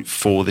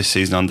 1.4 this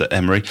season under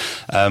Emery.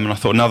 And I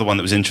thought another one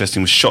that was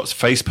interesting was shots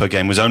faced per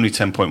game was only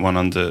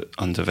 10.1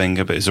 under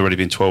Wenger, but it's already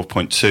been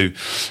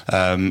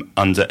 12.2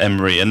 under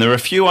Emery. And there are a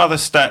few other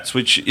stats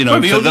which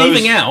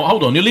leaving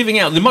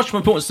out the much more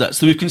important stats.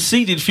 So we've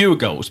conceded fewer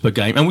goals per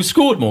game and we've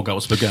scored more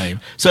goals per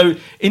game. So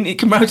in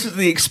comparison to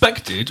the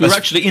expected, we're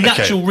actually in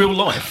actual real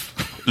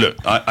life. Look,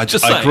 I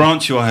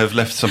grant you I have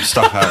left some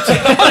stuff out.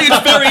 I think it's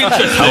very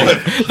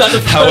interesting that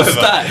the first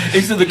stat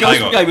is that the goals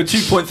per game were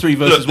 2.3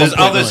 versus 1.9. There's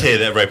others here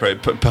that are very,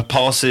 very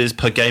passes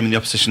per game in the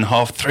opposition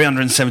half,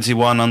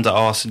 371 under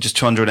Arsene, just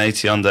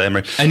 280 under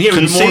Emery. And yet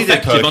we're more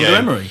effective under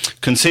Emery.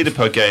 Conceded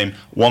per game,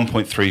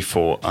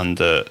 1.34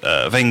 under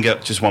Wenger,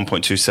 just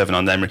 1.27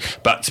 under Emery.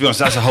 But to be honest,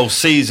 that's a whole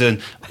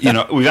season.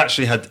 We've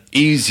actually had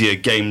easier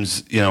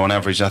games, on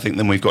average, I think,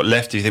 than we've got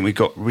left. You think we've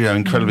got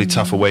incredibly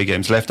tough away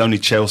games left. Only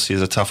Chelsea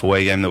is a tough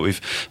away game that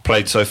we've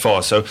played so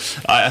far. So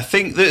I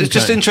think that it's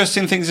just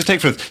interesting things to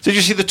take from it. Did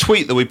you see the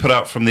tweet that we put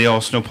out from the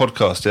Arsenal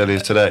podcast earlier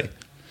today?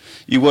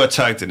 You were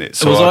tagged in it,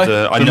 so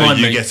I know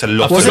you get a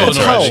lot of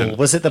interaction.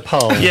 Was it the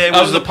poll? Yeah, it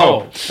was the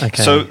poll.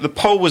 Okay. So the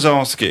poll was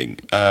asking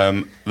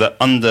that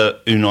under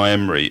Unai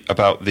Emery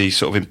about the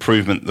sort of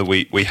improvement that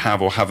we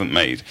have or haven't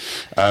made,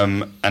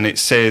 and it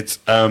said,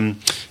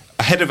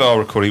 ahead of our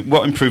recording,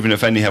 what improvement,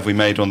 if any, have we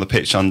made on the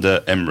pitch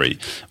under Emery?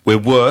 We're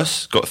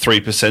worse, got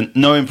 3%,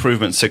 no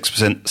improvement,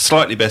 6%,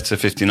 slightly better,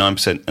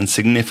 59%, and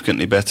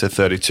significantly better,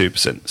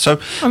 32%. So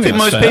I think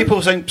most people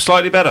are saying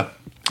slightly better.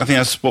 I think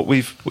that's what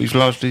we've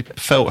largely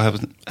felt,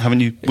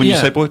 haven't you? Wouldn't you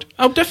say, Boyd?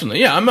 Oh, definitely.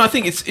 Yeah, I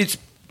think it's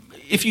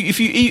if you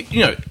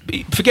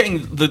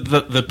forgetting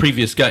the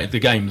previous game, the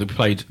game that we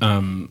played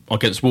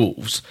against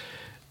Wolves,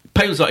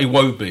 players like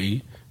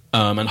Iwobi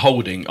and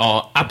Holding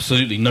are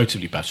absolutely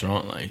notably better,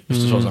 aren't they?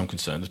 As far as I'm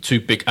concerned, the two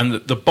big and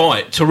the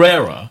bite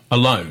Torreira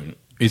alone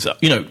is the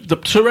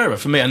Torreira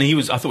for me, and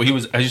I thought he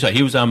was, as you say,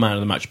 he was our man of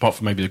the match, apart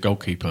from maybe the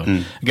goalkeeper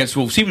against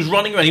Wolves. He was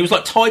running around, he was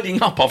like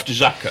tidying up after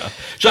Xhaka.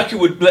 Xhaka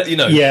would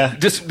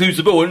just lose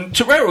the ball, and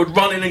Torreira would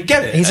run in and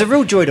get it. He's a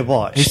real joy to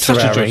watch. He's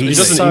such a joy. He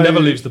never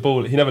loses the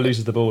ball. He never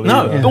loses the ball.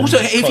 No, but also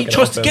if he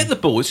tries to get the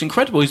ball, it's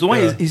incredible. He's the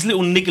way his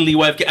little niggly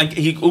way of getting. And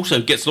he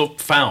also gets a lot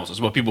of fouls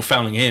as well. People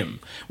fouling him,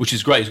 which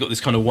is great. He's got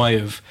this kind of way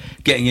of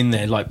getting in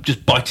there, like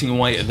just biting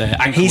away at their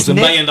ankles, and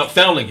they end up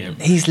fouling him.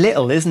 He's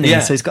little, isn't he?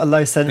 Yeah. So he's got a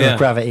low centre of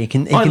gravity.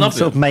 He can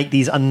sort of make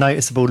these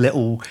unnoticeable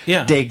little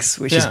digs,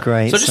 which is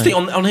great. So I just think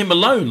on him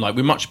alone, like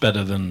we're much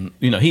better than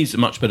he's a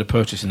much better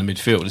purchase in the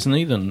midfield, isn't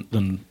he?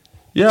 Than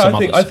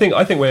I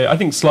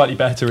think slightly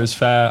better is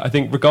fair. I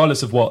think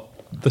regardless of what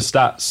the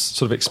stats,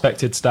 sort of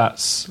expected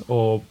stats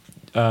or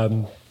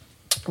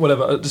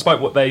whatever,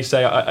 despite what they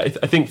say, I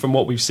think from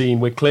what we've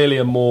seen, we're clearly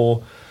a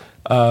more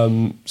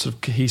sort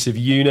of cohesive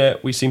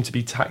unit. We seem to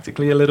be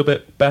tactically a little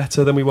bit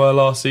better than we were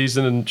last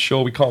season, and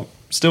sure, we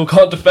still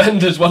can't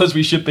defend as well as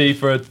we should be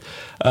for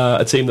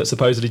a team that's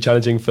supposedly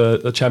challenging for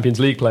the Champions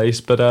League place.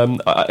 But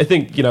I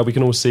think we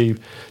can all see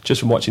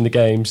just from watching the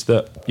games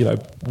that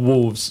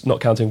Wolves, not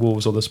counting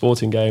Wolves or the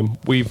Sporting game,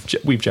 we've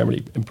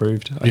generally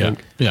improved. I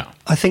think. Yeah,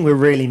 I think we're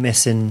really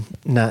missing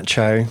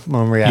Nacho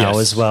Monreal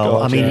as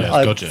well.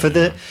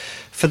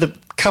 For the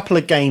couple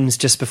of games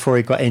just before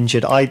he got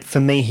injured, for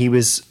me he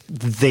was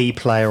the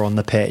player on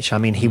the pitch. I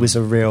mean, he was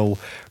a real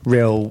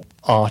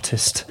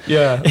artist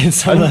in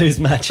some of those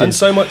matches. And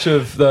so much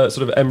of the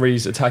sort of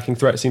Emery's attacking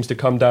threat seems to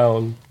come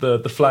down the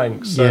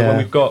flanks. So when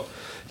we've got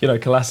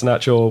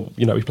Kolasinac or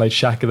we played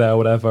Xhaka there or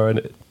whatever,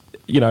 and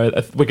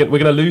we're going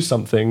to lose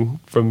something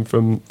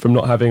from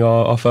not having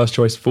our first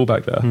choice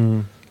fullback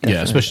there.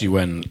 Especially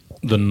when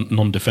the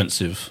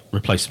non-defensive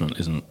replacement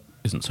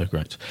isn't so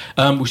great.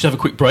 We should have a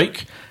quick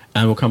break,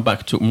 and we'll come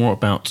back and talk more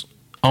about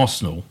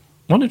Arsenal.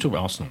 Why don't we talk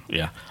about Arsenal?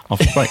 Yeah,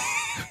 after the break.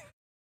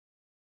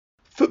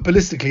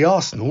 Footballistically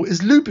Arsenal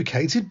is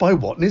lubricated by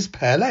Watney's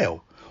Pale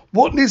Ale.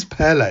 Watney's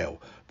Pale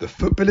Ale, the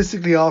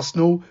Footballistically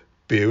Arsenal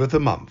Beer of the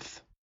Month.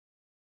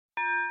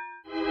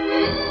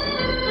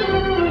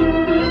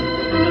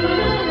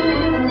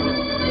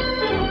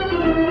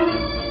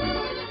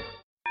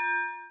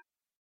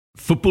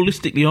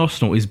 Footballistically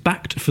Arsenal is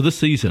backed for the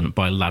season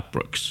by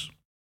Ladbrokes.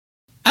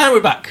 And we're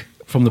back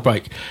from the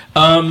break.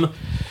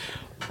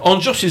 On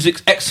Josh's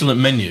excellent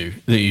menu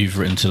that you've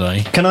written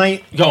today. Can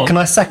I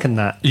second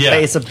that? Yeah.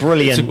 It's a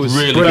brilliant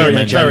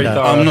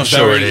agenda. I'm not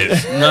sure it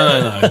is.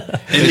 No.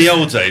 In the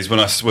old days,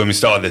 when we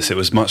started this, it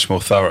was much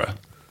more thorough.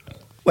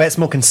 Well, it's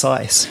more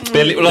concise.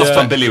 Last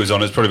time Billy was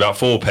on, it was probably about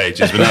 4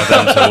 pages, but now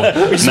down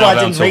to which is why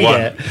I didn't read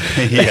it.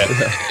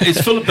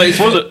 It's full of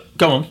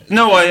Go on.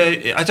 No,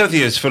 I don't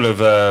think it's full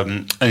of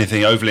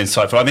anything overly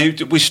insightful. I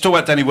mean, we should talk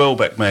about Danny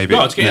Welbeck, maybe.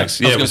 Right,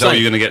 next. Yeah, was that what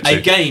you're going to get to?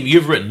 A game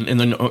you've written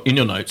in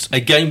your notes. A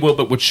game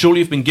Welbeck would surely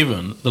have been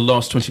given the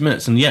last 20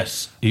 minutes, and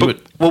yes, he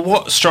would. Well,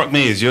 what struck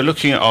me is you're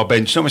looking at our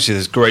bench. Obviously,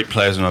 there's great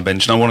players on our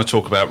bench, and I want to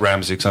talk about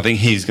Ramsey because I think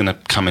he's going to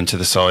come into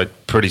the side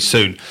pretty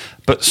soon.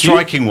 But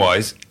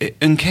striking-wise,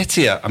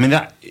 Nketiah, I mean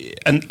that,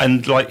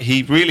 and like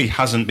he really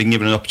hasn't been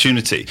given an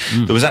opportunity.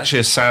 There was actually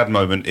a sad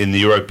moment in the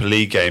Europa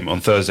League game on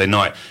Thursday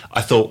night.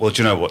 I thought, well,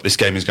 do you know what? This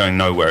game is going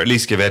nowhere. At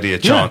least give Eddie a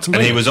chance. And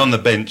he was on the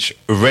bench,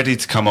 ready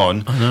to come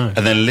on,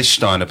 and then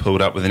Lichtsteiner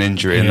pulled up with an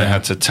injury, and they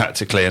had to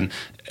tactically. And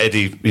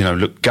Eddie,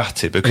 looked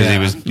gutted because he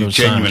was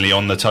genuinely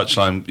on the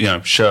touchline,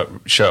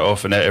 shirt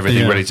off and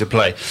everything ready to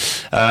play.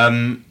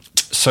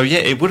 So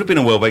it would have been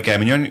a Welbeck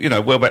game,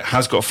 and Welbeck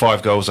has got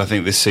 5 goals, I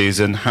think, this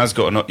season. Has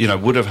got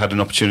would have had an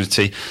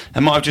opportunity,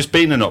 and might have just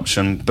been an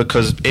option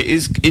because it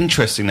is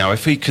interesting now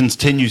if he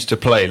continues to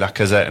play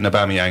Lacazette and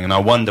Aubameyang, and I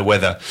wonder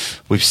whether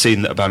we've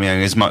seen that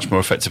Aubameyang is much more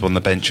effective on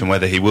the bench and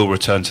whether he will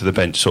return to the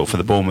bench sort of for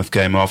the Bournemouth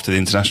game after the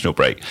international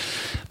break.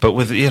 But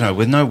with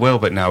no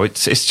Welbeck now,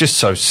 it's just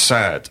so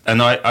sad,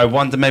 and I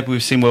wonder maybe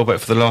we've seen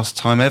Welbeck for the last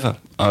time ever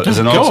as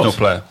an Arsenal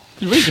player.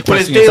 Really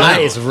that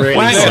is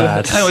really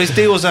sad. His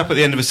deal's up at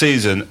the end of the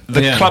season.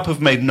 The club have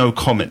made no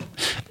comment.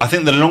 I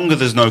think the longer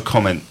there's no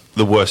comment,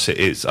 the worse it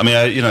is. I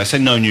mean, I say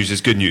no news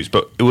is good news,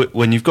 but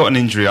when you've got an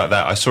injury like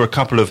that, I saw a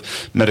couple of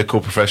medical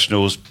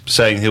professionals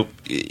saying he'll,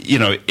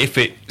 if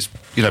it's,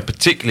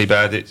 particularly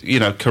bad, it's,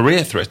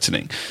 career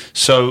threatening.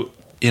 So,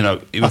 we've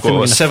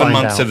got 7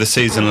 months of the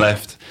season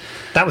left.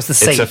 That was the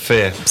seat. It's a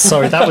fear.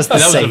 Sorry, that was the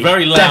seat. That was a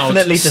very loud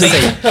Definitely the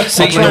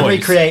seat. I'll try and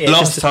recreate it.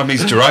 Last time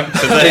he's drunk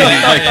today,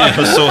 he's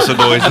making all sorts of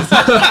noises.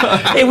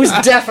 It was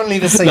definitely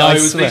the seat. No,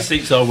 these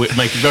seats are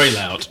making very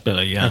loud,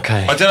 Billy. Yeah.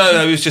 Okay. I don't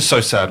know. It was just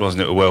so sad,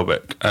 wasn't it, with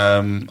Welbeck?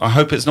 I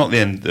hope it's not the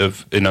end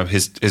of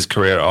his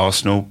career at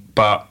Arsenal,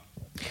 but.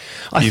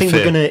 I think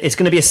it's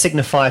going to be a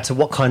signifier to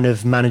what kind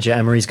of manager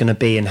Emery's going to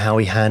be and how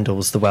he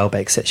handles the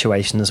Welbeck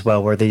situation as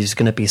well, whether he's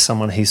going to be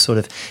someone who sort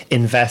of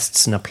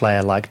invests in a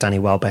player like Danny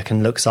Welbeck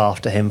and looks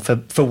after him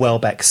for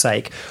Welbeck's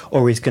sake,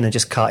 or he's going to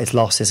just cut his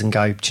losses and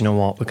go, do you know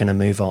what, we're going to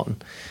move on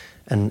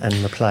and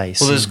replace.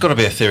 Well, there's got to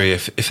be a theory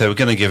if they were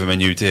going to give him a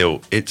new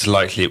deal, it's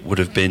likely it would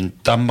have been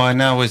done by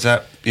now. Is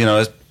that,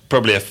 it's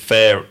probably a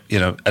fair,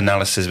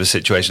 analysis of the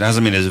situation. It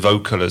hasn't been as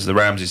vocal as the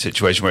Ramsey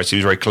situation where it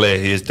seems very clear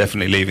he is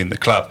definitely leaving the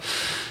club.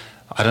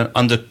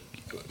 Under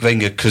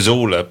Wenger,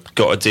 Cazorla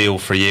got a deal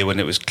for a year when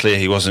it was clear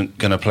he wasn't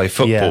going to play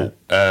football.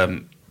 Yeah.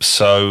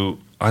 So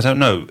I don't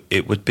know.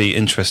 It would be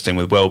interesting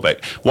with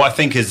Welbeck. What I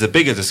think is the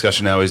bigger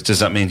discussion now is, does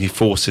that mean he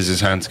forces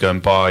his hand to go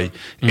and buy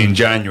in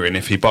January? And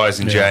if he buys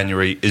in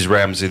January, is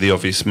Ramsey the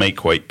obvious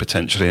make weight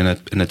potentially in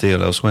a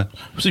deal elsewhere?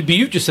 So, but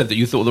you just said that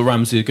you thought the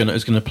Ramsey is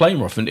going to play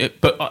more often.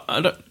 But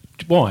I don't.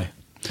 Why?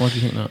 Why do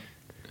you think that?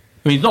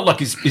 I mean, he's not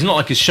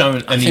like he's shown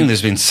any. I think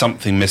there's been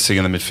something missing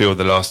in the midfield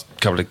the last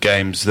couple of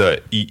games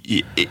that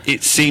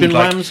it seemed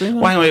like. Ramsey,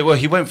 well,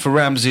 he went for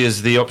Ramsey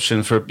as the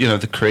option for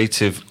the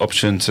creative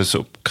option to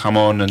sort of come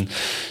on and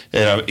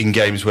in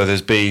games where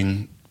there's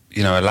been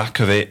a lack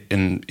of it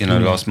in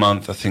last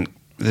month. I think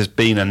there's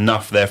been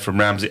enough there from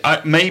Ramsey.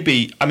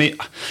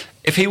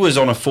 If he was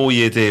on a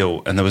 4-year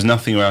deal and there was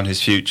nothing around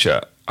his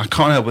future, I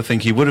can't help but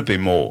think he would have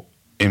been more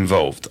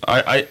involved.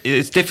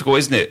 It's difficult,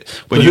 isn't it,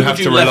 when you have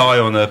to rely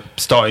on a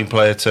starting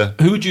player to.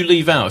 Who would you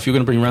leave out if you're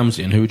going to bring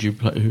Ramsey in? Who would you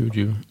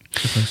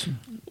replace him?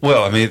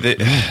 Well, I mean,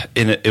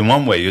 in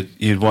one way,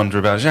 you'd wonder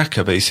about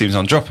Xhaka, but he seems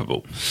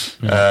undroppable.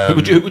 Yeah. Who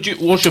would you?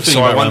 What's your feeling?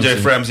 So I about wonder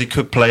if Ramsey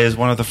could play as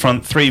one of the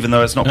front three, even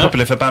though it's not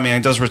popular. If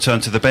Aubameyang does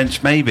return to the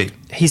bench, maybe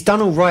he's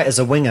done all right as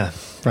a winger,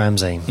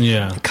 Ramsey.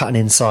 Yeah, cutting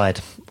inside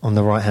on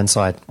the right hand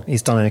side,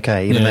 he's done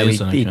okay, even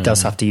though he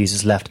does have to use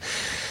his left.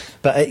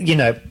 But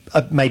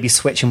maybe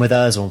switching with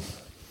Ozil.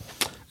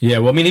 Yeah,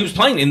 well, I mean, he was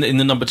playing in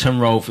the number 10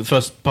 role for the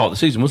first part of the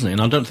season, wasn't he?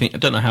 And I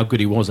don't know how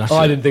good he was. Actually,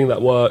 I didn't think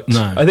that worked.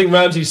 No, I think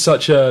Ramsey's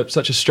such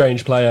a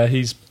strange player.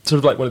 He's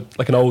sort of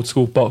like an old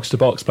school box to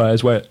box player,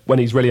 when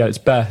he's really at his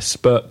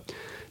best. But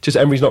just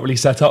Emery's not really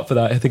set up for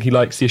that. I think he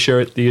likes the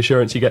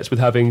assurance he gets with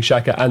having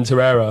Xhaka and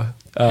Torreira.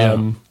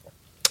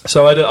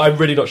 So I'm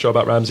really not sure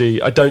about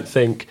Ramsey. I don't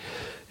think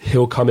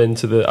he'll come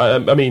into the.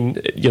 I mean,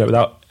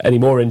 without any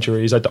more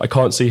injuries, I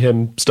can't see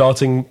him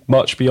starting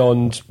much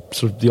beyond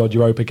sort of the odd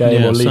Europa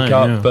game or League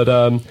Cup. Yeah. But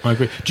I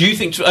agree. Do you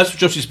think, as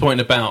Josh's point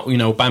about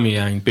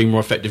Aubameyang being more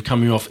effective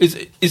coming off,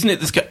 isn't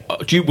it this?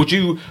 Would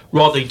you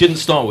rather he didn't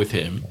start with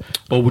him,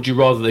 or would you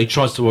rather they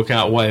tries to work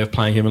out a way of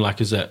playing him and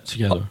Lacazette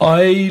together?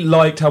 I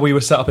liked how we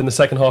were set up in the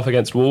second half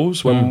against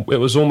Wolves when it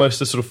was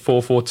almost a sort of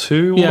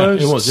 4-4-2 almost. Yeah,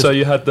 it was. So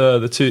you had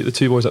the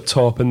two boys up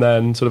top, and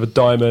then sort of a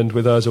diamond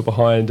with Ozil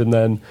behind, and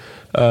then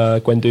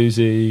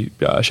Guendouzi,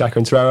 Xhaka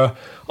and Torreira.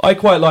 I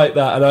quite like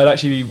that, and I'd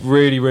actually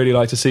really, really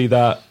like to see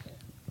that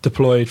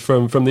deployed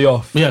from the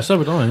off. Yeah, so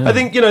would I. Yeah. I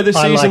think this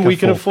season we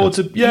can afford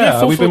to.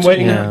 Yeah, we've been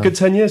waiting a good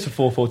 10 years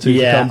for 4-4-2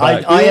 to come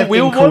back. I have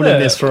been calling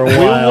this for a while.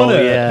 We all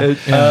want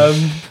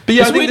it. But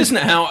yeah, it's weird, isn't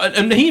it? How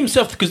and he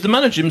himself, because the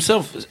manager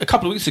himself, a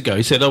couple of weeks ago,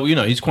 he said, "Oh,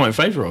 he's quite in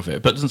favour of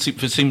it," but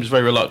seems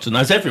very reluctant,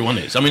 as everyone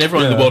is. I mean,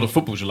 everyone in the world of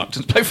football is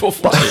reluctant to play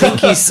 4-4-2.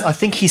 But I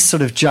think he's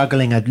sort of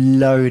juggling a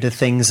load of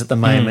things at the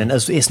moment.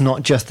 It's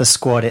not just the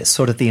squad; it's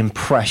sort of the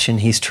impression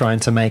he's trying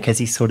to make as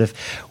he sort of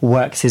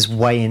works his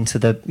way into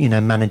the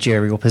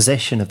managerial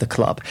position of the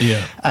club.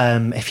 Yeah.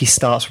 If he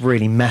starts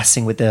really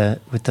messing with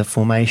the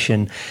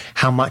formation,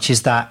 how much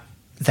is that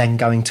then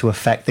going to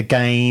affect the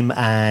game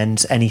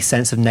and any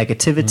sense of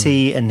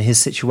negativity and his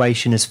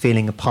situation as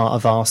feeling a part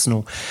of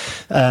Arsenal?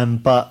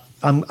 But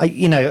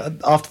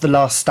after the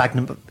last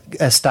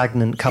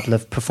stagnant couple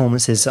of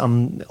performances,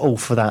 I'm all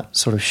for that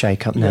sort of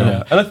shake-up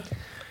now. Yeah.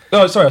 And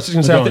I was just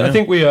going to say,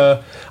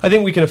 I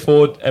think we can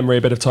afford Emery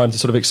a bit of time to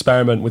sort of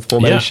experiment with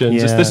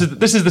formations. Yeah.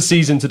 This is the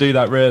season to do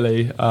that,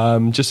 really,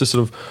 just to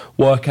sort of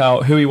work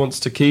out who he wants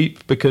to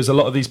keep, because a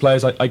lot of these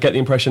players, I get the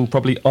impression,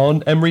 probably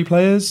aren't Emery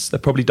players. They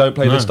probably don't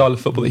play the style of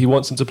football that he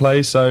wants them to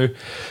play. So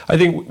I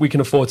think we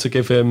can afford to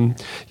give him.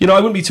 I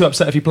wouldn't be too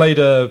upset if he played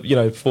a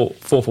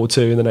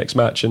 4-4-2 in the nenext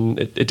match and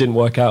it didn't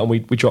work out and we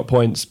dropped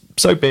points.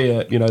 So be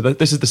it.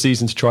 This is the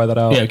season to try that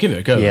out. Yeah, give it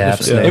a go. Yeah,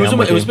 absolutely.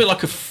 It was a bit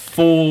like a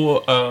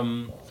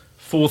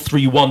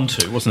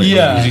 4-3-1-2, wasn't it?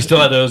 Yeah. Because he still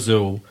had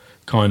Ozil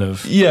kind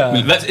of. Yeah. I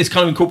mean, it's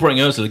kind of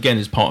incorporating Ozil again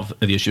is part of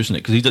the issue, isn't it?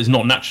 Because he's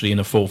not naturally in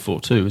a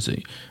 4-4-2, is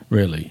he?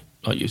 Really?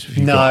 He's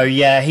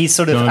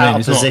sort of out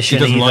of position.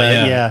 He doesn't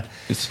either.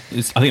 I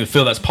think I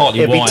feel that's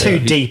partly It'd why. be too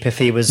deep if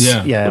he was.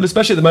 Yeah. Well,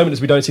 especially at the moment,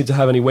 as we don't seem to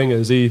have any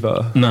wingers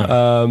either.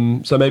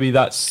 No. So maybe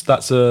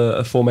that's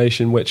a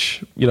formation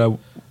which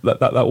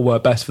that will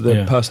work best for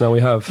the personnel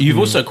we have. You've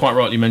also quite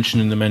rightly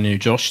mentioned in the menu,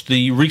 Josh,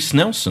 the Reece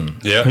Nelson.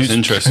 Yeah, it's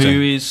interesting.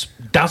 Who is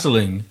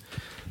dazzling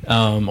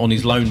on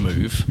his loan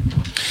move.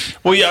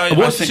 Well, yeah.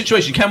 What's the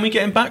situation? Can we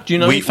get him back? Do you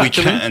know? We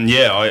can.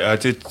 Yeah, I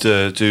did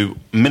do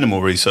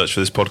minimal research for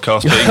this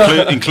podcast,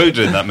 but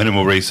included in that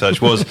minimal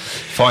research was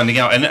finding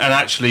out. And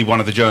actually, one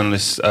of the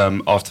journalists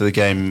after the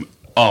game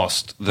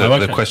asked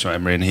the question about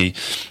Emery, and he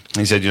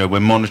said, we're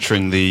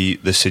monitoring the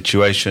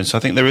situation. So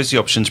I think there is the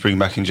option to bring him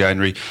back in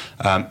January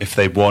if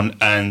they want.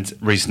 And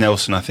Reece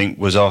Nelson, I think,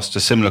 was asked a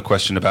similar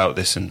question about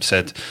this and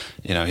said,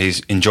 he's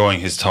enjoying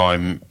his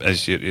time,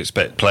 as you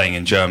expect, playing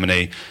in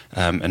Germany,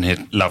 and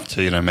he'd love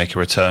to, make a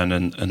return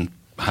and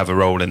have a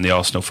role in the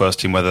Arsenal first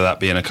team, whether that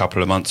be in a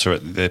couple of months or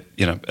at the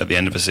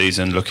end of a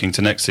season, looking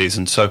to next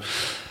season. So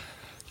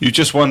you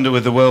just wonder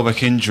with the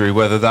Welbeck injury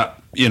whether that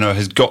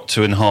has got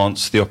to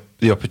enhance the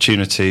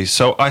opportunity.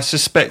 So I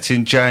suspect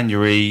in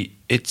January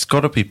it's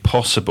got to be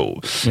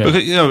possible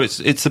because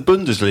it's the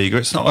Bundesliga.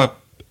 It's not a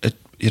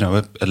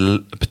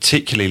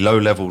particularly low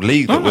level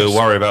league that we'll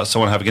worry about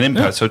someone having an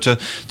impact. So to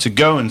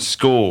go and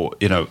score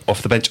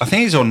off the bench, I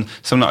think he's on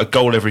something like a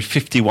goal every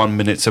 51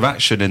 minutes of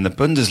action in the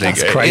Bundesliga.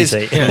 That's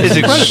crazy. It's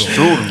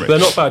extraordinary. They're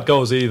not bad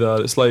goals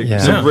either. It's like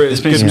some really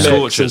good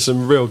mix and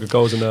some real good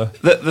goals in there.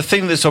 The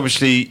thing that's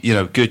obviously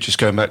good, just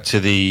going back to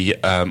the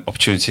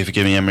opportunity for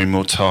giving Emery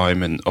more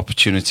time and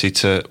opportunity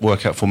to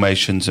work out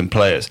formations and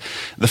players,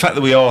 the fact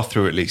that we are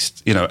through at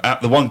least,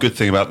 the one good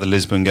thing about the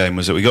Lisbon game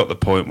was that we got the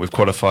point, we've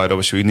qualified.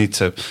 Obviously we need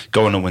to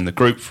go on and win the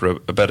group for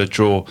a better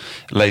draw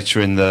later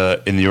in the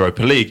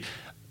Europa League.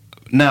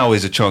 Now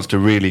is a chance to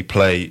really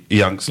play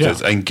youngsters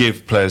and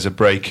give players a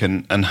break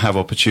and have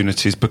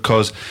opportunities,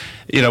 because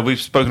we've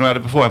spoken about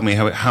it before, haven't we?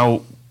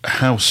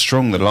 How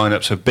strong the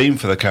lineups have been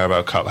for the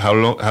Carabao Cup,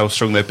 how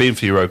strong they've been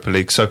for Europa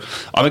League. So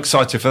I'm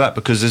excited for that,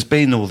 because there's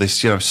been all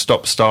this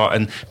stop-start,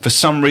 and for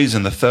some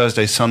reason the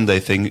Thursday-Sunday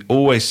thing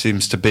always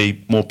seems to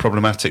be more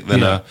problematic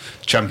than a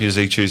Champions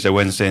League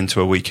Tuesday-Wednesday into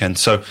a weekend.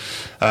 So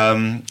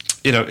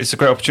it's a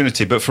great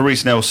opportunity. But for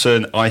Reece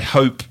Nelson, I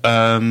hope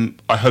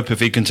if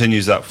he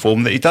continues that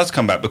form that he does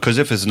come back, because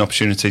if there's an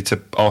opportunity to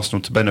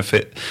Arsenal to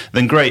benefit,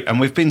 then great. And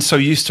we've been so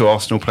used to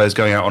Arsenal players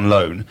going out on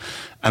loan,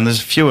 and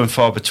there's few and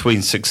far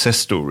between success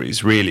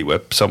stories really where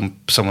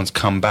someone's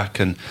come back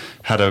and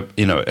had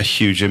a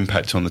huge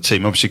impact on the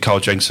team. Obviously,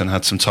 Carl Jensen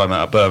had some time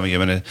out of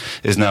Birmingham and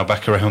is now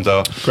back around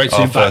our first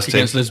team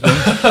against Lisbon.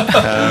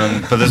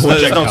 But there's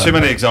not too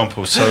many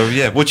examples. So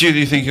yeah, do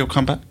you think he'll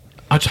come back?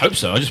 I'd hope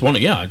so. I just want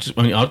it. Yeah,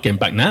 I'd get him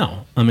back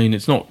now. I mean,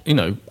 it's not.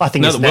 I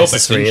think it's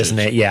necessary, isn't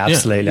it? Yeah,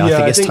 absolutely. Yeah. I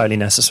think it's totally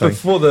necessary.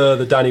 Before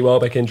the Danny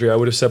Welbeck injury, I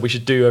would have said we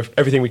should do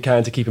everything we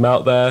can to keep him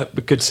out there. A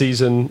good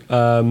season.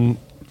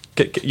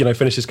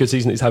 Finish this good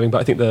season that he's having.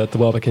 But I think the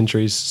Welbeck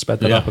injuries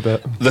sped that up a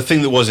bit. The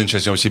thing that was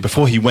interesting, obviously,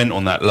 before he went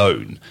on that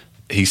loan,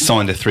 he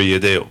signed a 3-year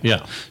deal.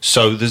 Yeah.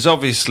 So there's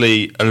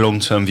obviously a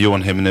long-term view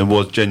on him, and there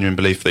was genuine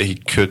belief that he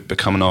could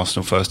become an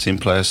Arsenal first-team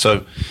player.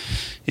 So,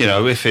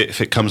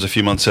 if it comes a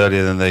few months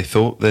earlier than they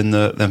thought, then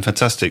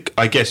fantastic.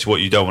 I guess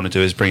what you don't want to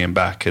do is bring him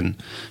back,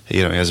 and he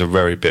has a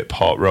very bit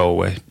part role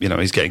where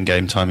he's getting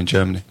game time in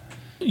Germany.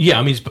 Yeah,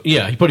 I mean,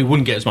 he probably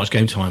wouldn't get as much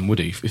game time, would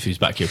he, if he's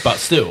back here? But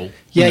still,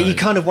 you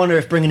kind of wonder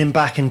if bringing him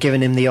back and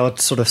giving him the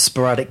odd sort of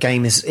sporadic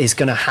game is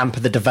going to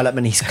hamper the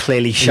development he's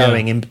clearly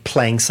showing in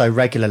playing so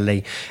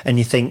regularly. And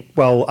you think,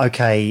 well,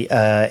 okay,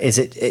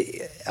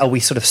 are we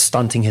sort of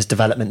stunting his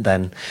development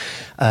then?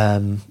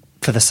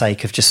 for the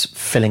sake of just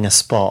filling a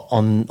spot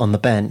on the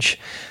bench.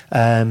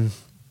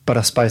 But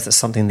I suppose that's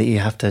something that you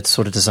have to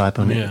sort of decide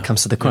when it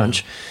comes to the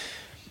crunch.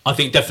 I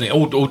think definitely,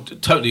 or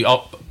totally,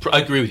 I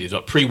agree with you.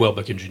 Like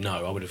pre-Welbeck injury,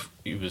 no,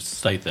 he would have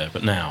stayed there.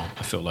 But now,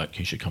 I feel like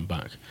he should come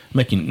back,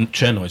 making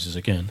chair noises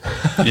again.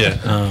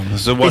 Yeah,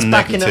 so one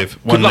negative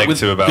about good luck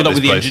this with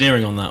place. the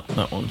engineering on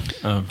that one.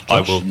 I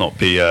will not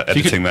be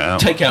editing that out.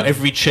 Take out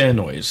every chair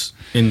noise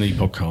in the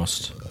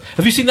podcast.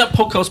 Have you seen that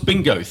podcast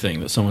bingo thing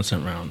that someone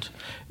sent round?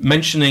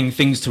 Mentioning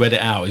things to edit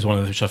out is one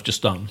of which I've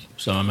just done,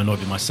 so I'm annoyed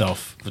with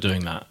myself for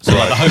doing that. So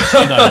like, the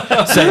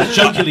host,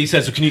 jokingly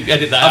says, "Can you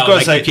edit that out? Got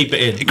to say, keep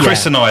it in."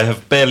 Chris and I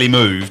have barely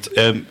moved.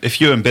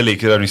 If you and Billy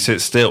could only sit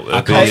still,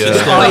 I can't sit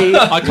still.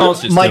 I can't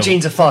sit still. My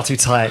jeans are far too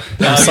tight.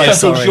 I'm so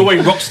sorry. You're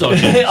wearing rockstar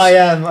jeans. I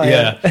am.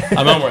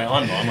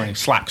 I'm wearing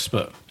slacks,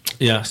 but.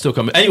 Yeah, still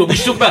coming. Anyway, we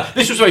should talk about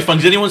this. Was very fun.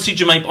 Did anyone see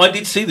Jermaine? I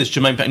did see this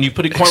Jermaine Pennant. You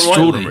put it quite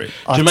extraordinary.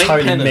 Right. I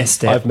totally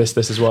missed it. I've missed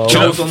this as well.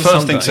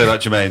 First thing to say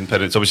about Jermaine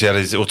Pennant's obviously had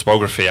his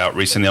autobiography out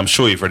recently. I'm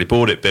sure you've already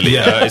bought it, Billy.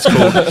 Yeah.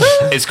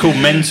 It's called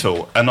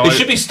Mental, and it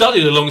should be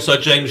studied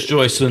alongside James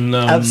Joyce and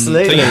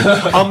absolutely.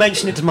 I'll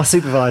mention it to my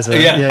supervisor.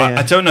 Yeah.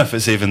 I don't know if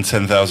it's even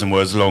 10,000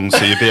 words long,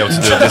 so you'll be able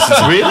to do a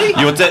dissertation.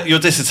 Really? Your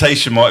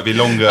dissertation might be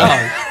longer.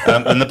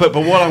 But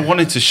what I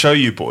wanted to show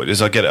you, Boyd,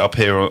 as I get it up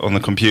here on the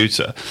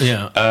computer,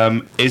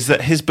 is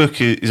that his book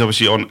is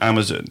obviously on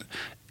Amazon.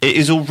 It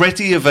is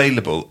already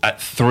available at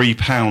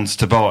 £3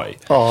 to buy.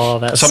 Oh,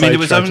 that's so I mean, it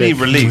was tragic. only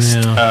released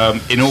in it's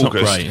August. Not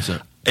great, is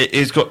it?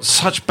 It's got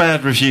such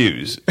bad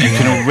reviews. You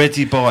can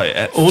already buy it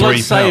at £3. All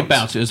I'd say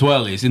about it as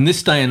well is, in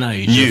this day and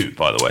age, new,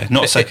 by the way,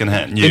 not second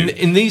hand. New.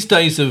 In these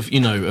days of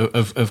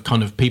of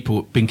kind of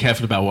people being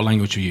careful about what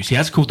language we use, he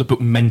has called the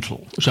book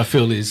Mental, which I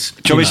feel is.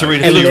 Do you want me to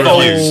read a few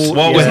reviews?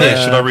 While we're here,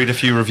 should I read a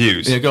few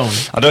reviews? Yeah, go on.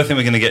 I don't think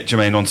we're going to get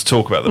Jermaine on to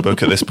talk about the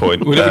book at this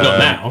point. We're not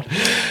now.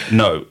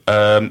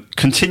 No.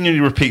 Continually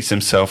repeats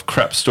himself.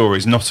 Crap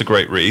stories. Not a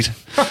great read.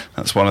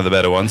 That's one of the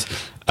better ones.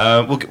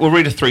 We'll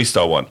read a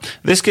 3-star one.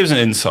 This gives an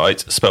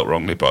insight, spelt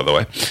wrongly by the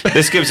way,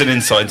 this gives an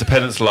insight into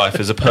Pennant's life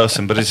as a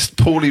person, but it's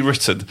poorly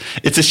written.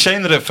 It's a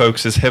shame that it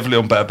focuses heavily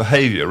on bad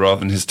behaviour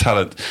rather than his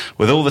talent.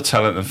 With all the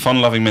talent and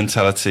fun-loving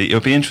mentality, it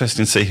would be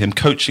interesting to see him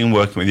coaching and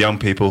working with young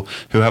people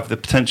who have the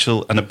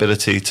potential and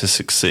ability to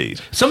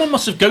succed. Someone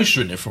must have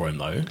ghostwritten it for him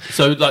though,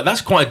 so like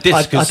that's quite a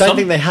disc. I don't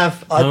think they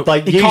have.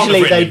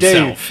 Usually they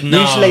do.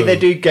 No. Usually they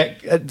do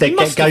get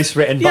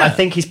ghostwritten, but I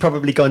think he's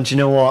probably gone. Do you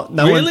know what?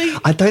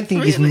 I don't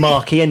think he's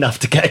marky enough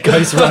to get a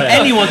ghostwriter.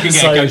 Anyone can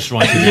get a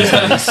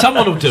ghostwriter.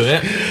 Someone will do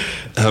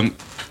it.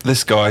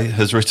 This guy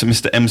has written,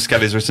 Mr. M.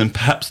 Scally has written,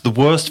 perhaps the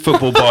worst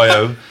football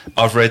bio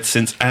I've read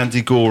since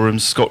Andy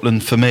Goram's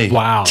Scotland for Me.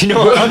 Wow. Do you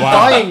know what? I'm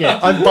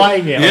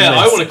buying it. Yeah,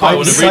 I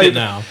want to read it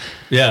now.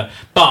 Yeah.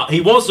 But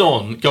he was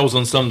on Goals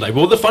on Sunday.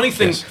 Well, the funny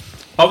thing,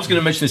 I was going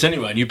to mention this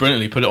anyway, and you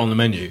brilliantly put it on the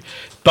menu.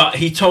 But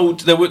he told,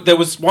 there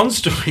was one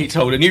story he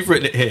told, and you've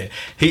written it here.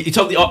 He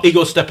told the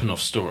Igor Stepanov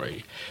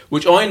story,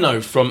 which I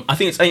know from, I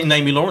think it's in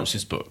Amy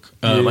Lawrence's book.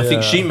 I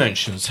think she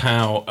mentions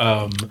how,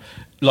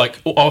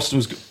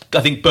 Arsenal's,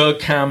 I think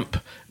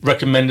Bergkamp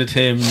recommended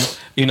him,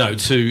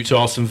 to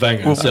Arsene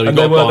Wenger. Well, so and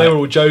they were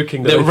all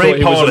joking. That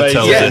Ray Parlour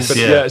tells us.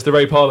 It's the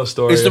Ray Parlour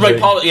story. It's the Ray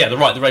Parlour,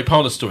 the Ray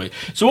Parlour story.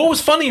 So what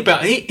was funny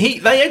about it,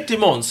 they egged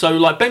him on. So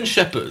like Ben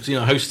Shepherd,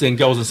 hosting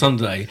Goals on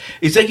Sunday,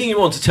 is egging him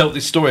on to tell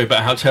this story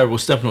about how terrible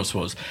Stepanovs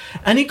was,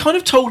 and he kind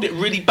of told it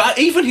really bad.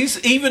 Even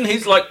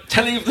his like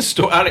telling of the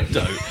story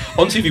anecdote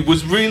on TV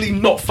was really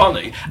not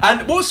funny.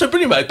 And what was so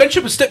brilliant about it, Ben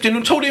Shepherd stepped in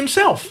and told it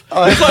himself.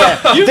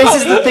 This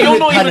is the thing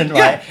with Pennant,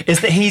 right? Is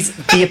that he's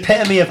the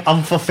epitome of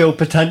unfulfilled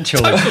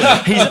potential.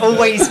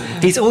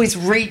 He's always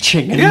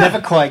reaching and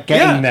never quite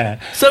getting there.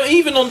 So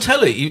even on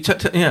telly,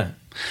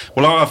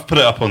 Well, I've put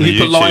it up on the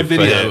YouTube live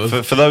video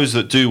for those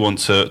that do want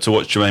to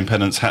watch Jermaine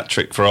Pennant's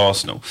hat-trick for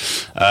Arsenal.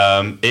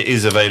 It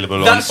is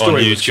available on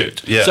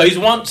YouTube. Yeah. So he's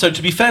one. So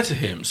to be fair to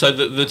him, so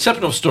the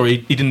Stepanov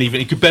story,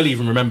 he could barely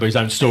even remember his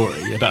own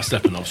story about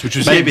Stepanovs, which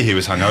was maybe he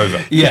was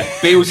hungover. Yeah,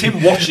 but it was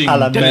him watching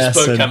Dennis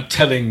Merson. Bergkamp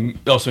telling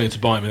Arsenal to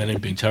buy him and then him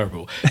being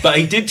terrible. But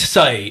he did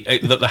say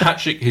that the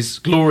hat-trick, his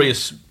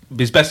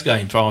best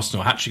game for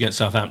Arsenal, hat-trick against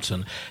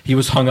Southampton, he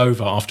was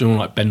hungover after all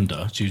like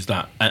Bender, to use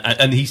that.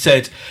 And he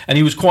said, and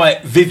he was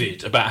quite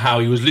vivid about how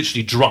he was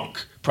literally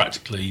drunk,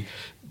 practically,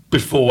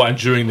 before and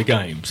during the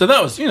game. So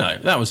that was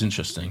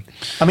interesting.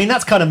 I mean,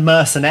 that's kind of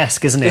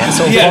Merson-esque, isn't it?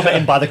 Sort of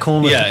vomiting by the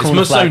corner. Yeah, the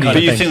corner flag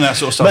But you think that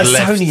sort of stuff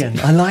Mersonian,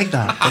 I like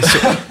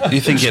that. You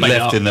think it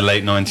left in the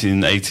late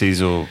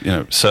 1980s or,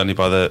 certainly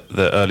by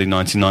the early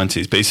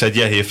 1990s. But he said,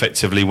 he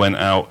effectively went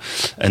out,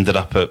 ended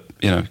up at,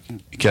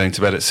 getting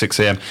to bed at 6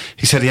 a.m.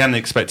 He said he hadn't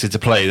expected to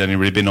play, he'd only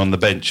really been on the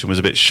bench and was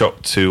a bit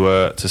shocked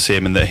to see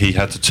him, and that he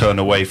had to turn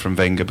away from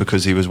Wenger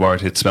because he was worried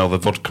he'd smell the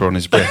vodka on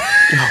his breath.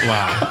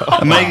 Wow.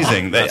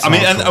 Amazing. Wow.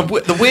 And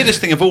the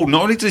weirdest thing of all,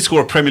 not only did he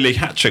score a Premier League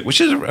hat-trick,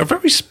 which is a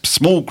very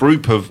small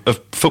group of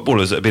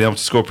footballers that have been able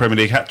to score a Premier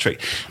League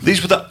hat-trick,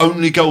 these were the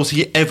only goals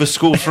he ever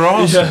scored for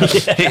Arsenal.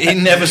 He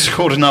never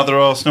scored another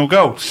Arsenal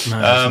goal.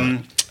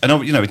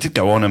 and he did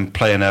go on and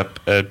play in a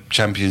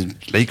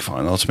Champions League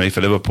final ultimately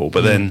for Liverpool,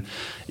 but then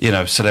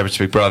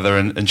Celebrity Big Brother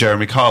and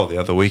Jeremy Kyle the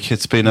other week.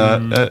 It's been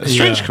a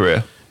strange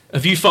career.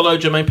 Have you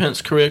followed Jermaine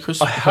Pence's career,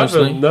 Chris? I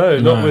haven't. No,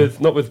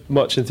 not with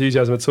much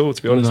enthusiasm at all. To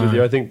be honest with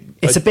you, I think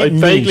it's a bit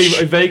niche.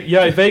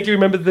 I vaguely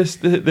remember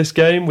this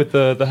game with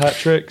the hat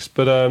tricks,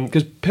 but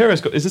because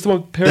Pires is this the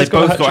one? Pires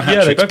got a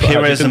hat trick. Yeah,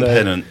 Pires and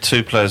Pennant,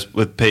 two players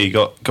with P,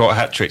 got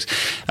hat tricks,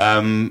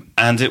 and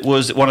it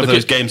was one of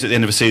those games at the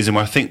end of the season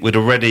where I think we'd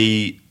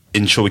already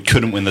ensure we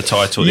couldn't win the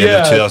title at the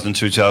end of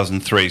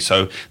 2002-2003.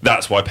 So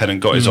that's why Pennant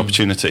got his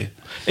opportunity.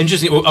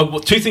 Interesting. Well,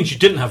 two things you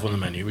didn't have on the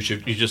menu, which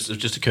you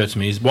just occurred to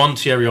me, is one,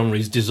 Thierry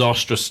Henry's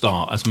disastrous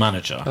start as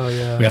manager. Oh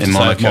yeah, we have to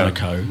say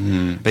Monaco.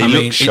 But he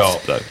looks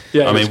sharp though.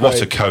 Yeah,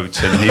 what a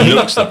coat, and he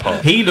looks the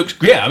part. He looks.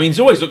 Yeah, he's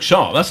always looked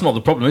sharp. That's not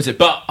the problem, is it?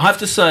 But I have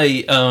to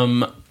say,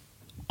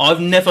 I've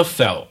never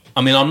felt.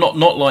 I'm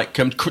not like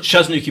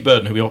Shaznuki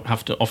Burden, who we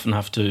often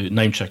have to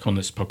name check on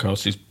this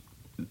podcast. He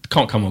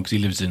can't come on because he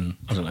lives in,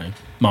 I don't know,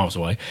 miles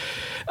away.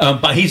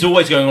 But he's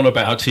always going on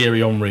about how Thierry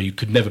Henry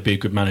could never be a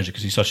good manager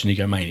because he's such an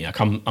egomaniac.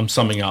 I'm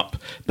summing up.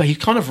 But he's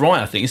kind of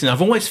right, I think, isn't he? I've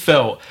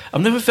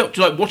never felt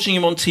like watching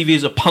him on TV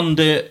as a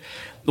pundit,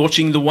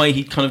 watching the way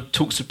he kind of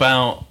talks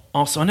about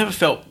Arsenal. I never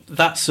felt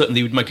that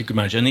certainly would make a good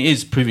manager, and it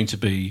is proving to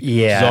be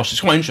disastrous.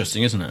 It's quite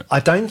interesting, isn't it? I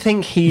don't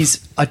think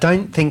he's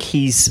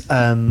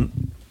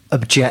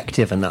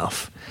objective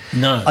enough.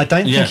 No, I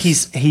don't think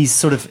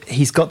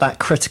he's got that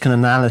critical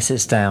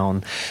analysis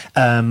down,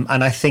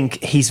 and I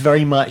think he's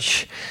very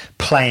much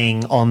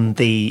playing on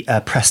the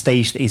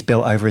prestige that he's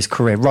built over his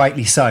career,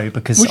 rightly so,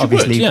 because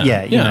obviously,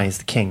 he's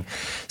the king.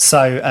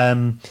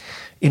 So,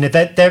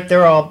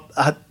 there are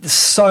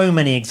so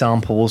many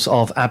examples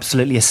of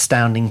absolutely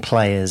astounding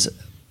players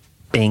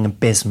being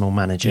abysmal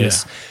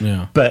managers,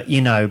 but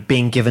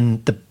being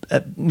given the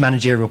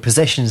managerial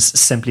positions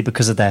simply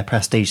because of their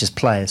prestige as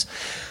players.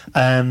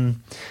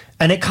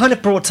 And it kind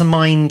of brought to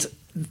mind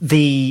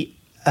the,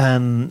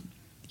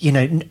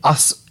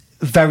 us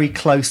very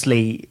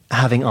closely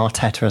having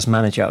Arteta as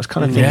manager. I was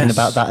kind of thinking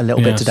about that a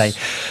little bit today.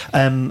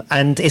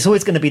 And it's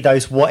always going to be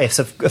those what ifs,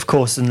 of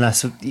course,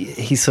 unless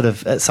he sort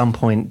of at some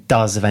point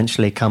does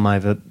eventually come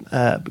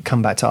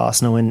back to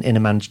Arsenal in a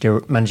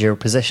managerial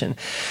position.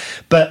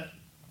 But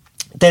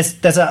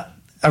there's a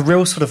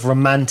real sort of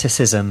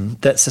romanticism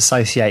that's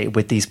associated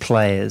with these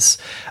players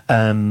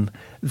that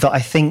I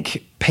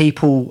think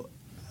people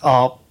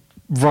are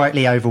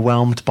rightly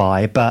overwhelmed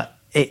by, but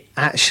it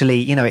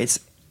actually,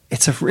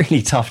 it's a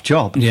really tough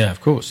job. Yeah,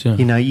 of course. Yeah.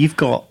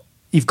 You've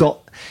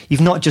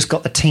not just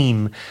got the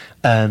team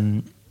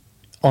on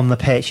the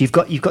pitch. You've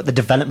got the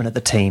development of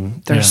the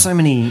team. There are so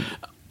many,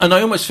 and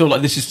I almost feel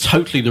like this is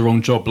totally the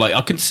wrong job. Like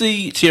I can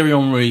see Thierry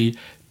Henry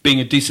being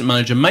a decent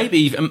manager, maybe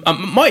even,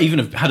 might even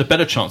have had a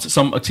better chance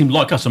at a team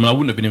like us. I mean, I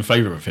wouldn't have been in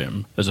favour of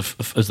him as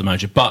the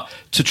manager, but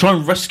to try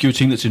and rescue a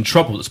team that's in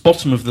trouble, that's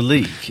bottom of the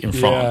league in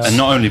France. And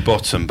not only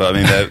bottom, but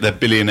I mean, their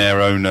billionaire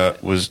owner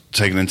was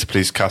taken into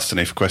police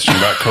custody for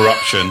questioning about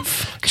corruption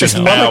just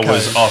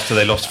hours after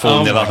they lost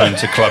 4-0 at home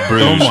to Club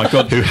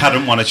Brugge, who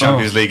hadn't won a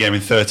Champions League game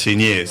in 13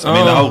 years. I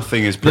mean, the whole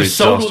thing is pretty disastrous.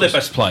 They sold all their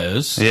best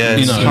players.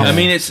 I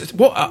mean, it's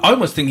what I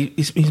almost think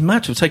he's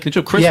mad to have taken the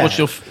job. Chris, what's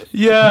your...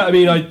 I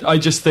mean, I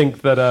just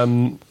think that I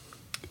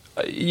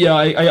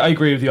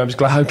agree with you. I'm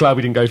glad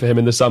we didn't go for him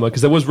in the summer,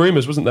 because there was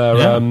rumours, wasn't there?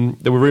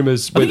 There were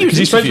rumours because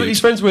he's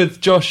friends with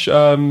Josh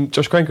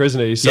Kroenke, isn't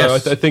he? So I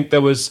think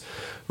there was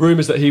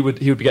rumours that he would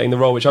be getting the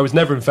role, which I was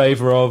never in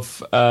favour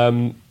of.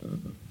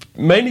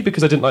 Mainly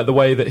because I didn't like the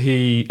way that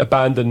he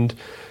abandoned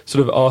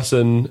sort of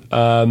Arsene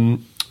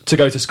to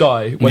go to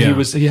Sky when he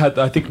had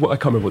I can't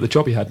remember what the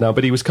job he had now,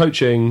 but he was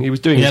coaching. He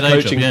was doing his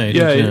coaching.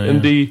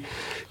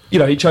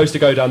 He chose to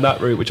go down that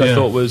route, which I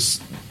thought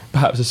was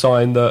perhaps a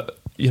sign that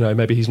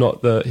maybe he's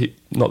not the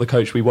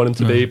coach we want him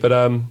to be. But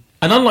and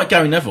unlike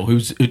Gary Neville, who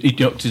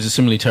did a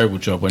similarly terrible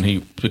job when he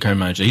became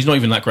manager, he's not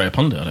even that great a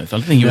pundit. I don't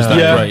think he was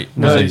that great.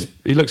 No,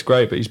 he looks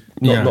great, but he's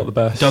not the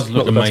best. Does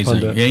look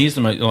amazing. Yeah, he's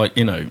the most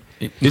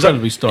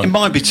incredibly stylish. It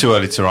might be too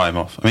early to write him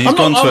off. I mean, he's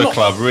gone to a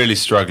club really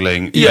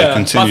struggling.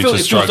 Continue to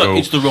struggle. Like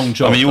it's the wrong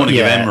job. I mean, you want to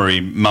give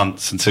Emery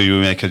months until you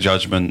make a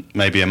judgment.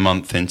 Maybe a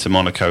month into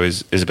Monaco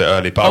is a bit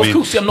early. But of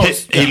course,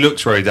 he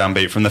looks very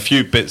downbeat. From the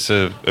few bits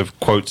of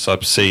quotes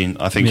I've seen,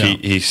 I think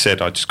he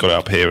said, I just got it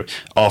up here,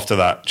 after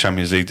that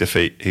Champions League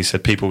defeat, he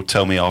said, people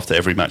tell me after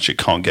every match it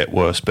can't get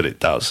worse, but it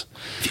does.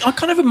 I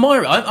kind of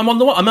admire it. I'm on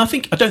the one. I mean, I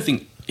think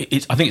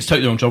it's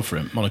totally the wrong job for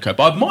him, Monaco.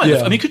 But I admire it.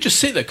 I mean, he could just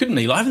sit there, couldn't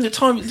he? Like, having the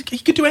time, he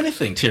could do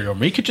anything, Thierry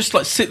Henry. He could just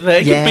sit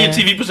there. He could be a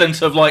TV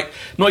presenter of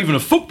not even a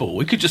football.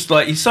 He could just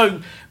he's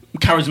so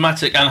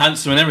charismatic and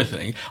handsome and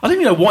everything. I don't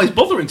even know why he's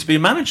bothering to be a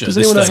manager. Does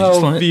anyone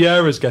know how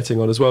Vieira's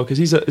getting on as well? Because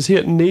is he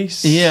at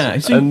Nice? Yeah,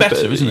 he's doing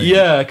better, isn't he?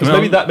 Yeah, because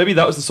maybe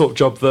that was the sort of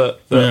job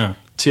that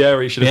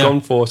Thierry should have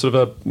gone for, sort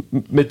of a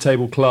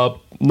mid-table club.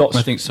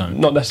 I think so.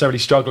 Not necessarily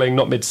struggling,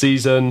 not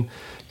mid-season.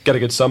 Get a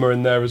good summer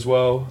in there as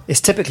well.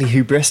 It's typically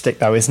hubristic,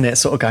 though, isn't it?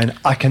 Sort of going,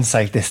 I can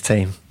save this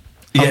team.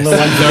 Yes, the one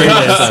very doing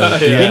much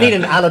this. so. You need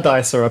an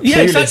Allardyce or a Yeah,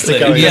 Pulis exactly. to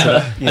go into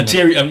that. And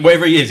Thierry, and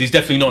wherever he is, he's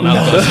definitely not an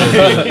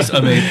Allardyce. I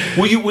mean,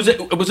 were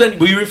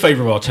you in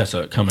favour of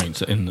Arteta coming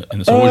in the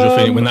what was your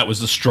feeling when that was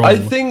the strong?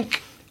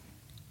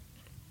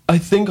 I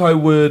think I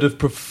would have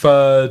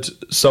preferred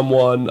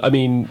someone. I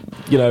mean,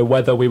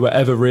 whether we were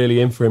ever really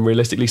in for him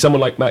realistically, someone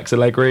like Max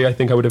Allegri. I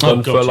think I would have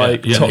gone for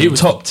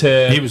top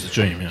tier. He was the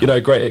dream.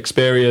 Great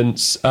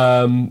experience.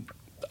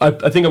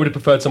 I think I would have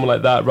preferred someone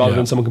like that rather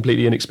than someone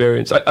completely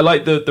inexperienced. I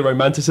like the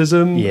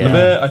romanticism of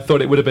it. I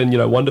thought it would have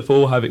been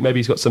wonderful having, maybe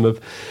he's got some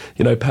of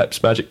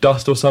Pep's magic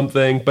dust or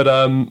something. But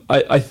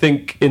I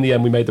think in the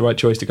end we made the right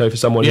choice to go for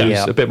someone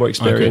who's a bit more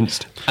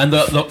experienced. And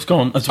that's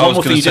gone. There's one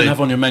more thing you didn't have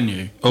on your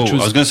menu. I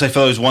was going to say, for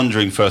those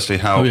wondering, firstly,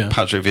 how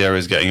Patrick Vieira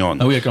is getting on.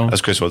 Go on.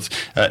 As Chris was,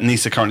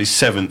 Nice are currently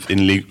 7th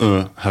in Ligue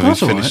 1, having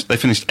finished. They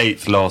finished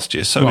 8th last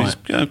year, so he's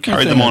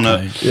carried them on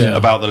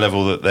about the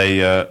level that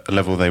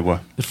they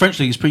were. The French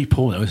league is pretty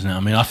poor, though, isn't it? I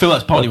mean, I feel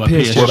that's partly why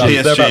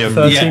PSG. They're about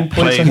 13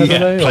 points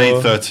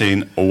played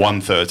 13 or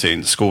won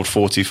 13, scored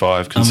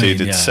 45,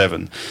 conceded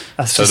 7.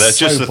 So they're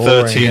just the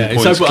 13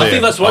 points clear. I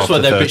think that's why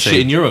they're a bit 13. shit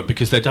in Europe,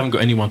 because they haven't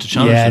got anyone to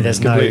challenge them. There's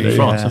completely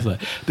France, have they?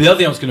 But the other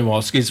thing I was going to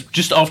ask is,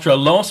 just after our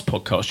last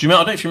podcast, I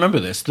don't know if you remember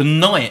this, the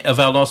night of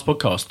our last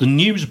podcast, the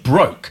news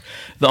broke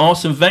that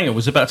Arsene Wenger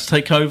was about to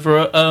take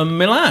over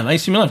Milan,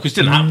 AC Milan, because it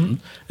didn't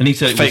happen. And he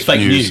said it was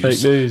fake news.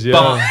 Fake news, yeah.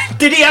 But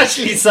did he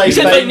actually say he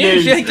said fake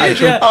news? Yeah, he did,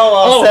 yeah.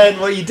 Oh, Arsene,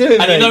 what are you doing,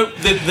 and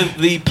mate?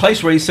 the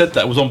place where he said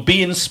that was on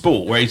beIN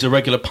Sport, where he's a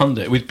regular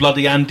pundit, with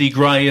bloody Andy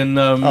Gray and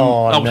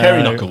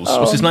Harry Knuckles.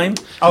 What's his name?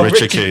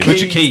 Richard Keys.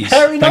 Richard Keys.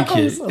 Harry Thank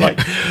Knuckles. you. Like,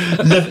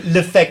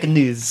 le fake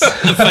news.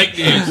 The fake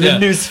news. The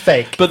news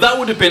fake. But that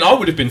would have been. I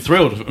would have been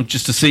thrilled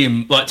just to see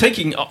him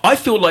taking. I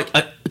feel like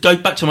go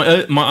back to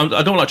my.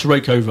 I don't like to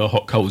rake over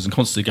hot coals and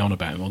constantly go on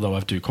about him, although I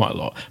do quite a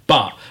lot.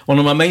 But one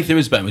of my main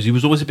theories about him was he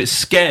was always a bit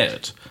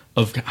scared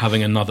of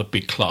having another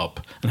big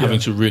club and having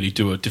to really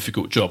do a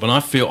difficult job. And I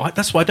feel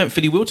that's why I don't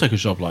feel he will take a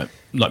job like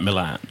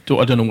Milan.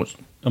 I don't know what.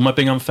 Am I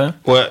being unfair?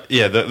 Well,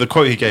 yeah, the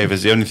quote he gave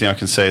is the only thing I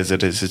can say is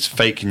that it's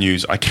fake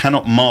news. I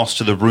cannot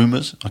master the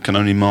rumours. I can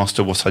only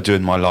master what I do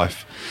in my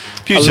life.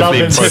 Beautifully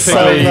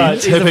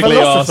typically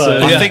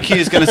Arsene. I think he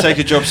is going to take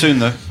a job soon,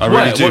 though. I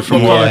really do,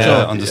 from what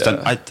I understand.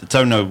 Yeah. I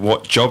don't know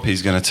what job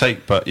he's going to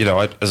take, but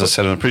as I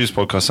said on a previous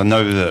podcast, I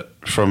know that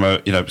from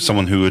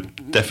someone who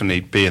would definitely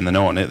be in the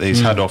know on it, that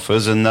he's had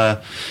offers, and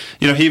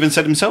he even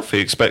said himself he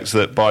expects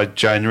that by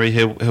January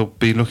he'll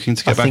be looking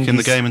to get back in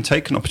the game and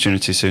take an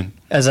opportunity soon.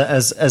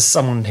 As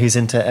someone who's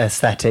into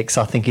aesthetics,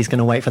 I think he's going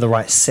to wait for the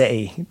right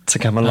city to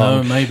come along.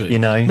 Oh, maybe.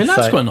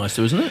 Milan's quite nice,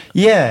 though, isn't it?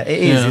 Yeah, it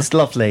is. Yeah. It's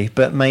lovely,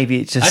 but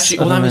maybe it's just.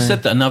 Actually, having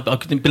said that, now I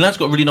think Milan's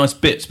got really nice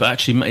bits, but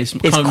actually it's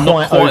kind of quite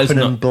not quite open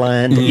and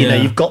bland. Yeah.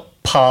 You've got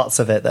parts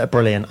of it that are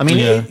brilliant. I mean,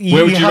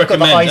 where would you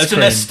recommend? That's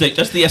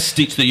the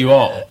aesthete that you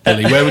are,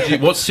 Billy.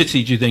 What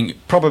city do you think?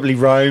 Probably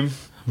Rome.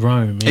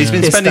 Yeah. He's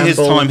been spending his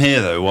time here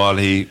though while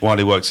he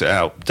works it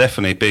out.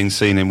 Definitely being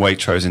seen in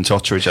Waitrose in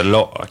Totteridge a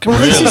lot. I can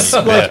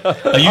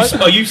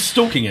Are you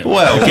stalking it?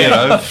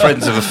 Well,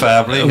 friends of the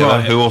family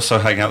who also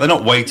hang out. They're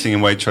not waiting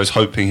in Waitrose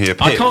hoping he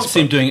appears. I can't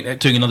see him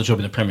doing another job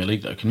in the Premier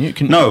League though. Can you?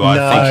 No,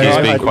 I think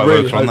he's been quite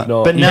vocal on that.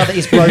 But now that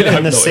he's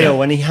broken the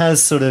seal and he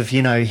has sort of,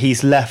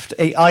 he's left.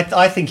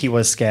 I think he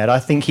was scared. I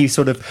think he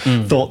sort of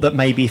thought that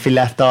maybe if he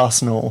left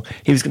Arsenal,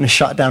 he was going to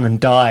shut down and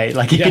die.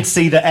 Like he could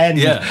see the end.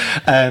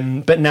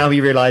 Yeah. But now he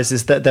realises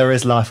that there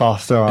is life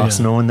after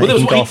Arsenal and that he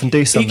can go off and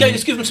do something.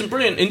 He's given some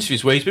brilliant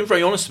interviews where he's been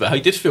very honest about how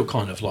he did feel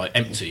kind of like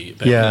empty.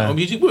 But, I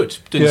mean, he would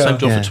doing the same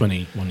job for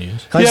 21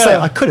 years.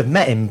 I could have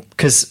met him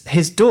because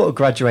his daughter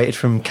graduated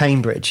from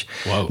Cambridge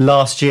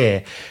last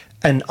year,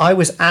 and I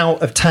was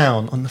out of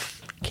town on the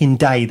fucking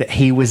day that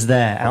he was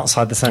there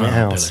outside the Senate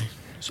House. Billy.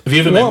 Have you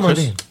ever met him,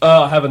 Chris?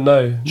 I haven't,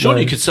 no.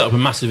 Surely you could set up a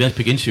massive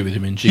epic interview with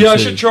him in GC. Yeah, I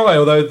should try,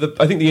 although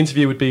I think the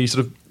interview would be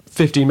sort of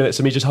 15 minutes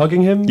of me just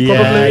hugging him,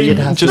 probably. You'd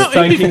have just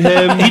thanking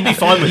him. He'd be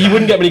fine with You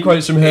wouldn't get many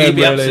quotes from him, He'd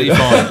be really.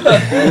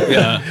 absolutely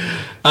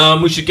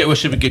fine. We should go.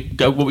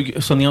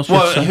 Something else?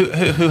 Well,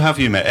 who have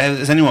you met?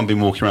 Has anyone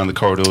been walking around the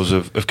corridors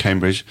of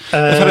Cambridge?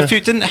 They've had a few.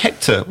 Didn't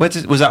Hector?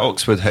 Was that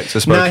Oxford? Hector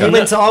spoke. No, he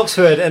went to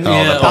Oxford, and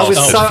I was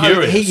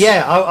furious.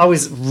 I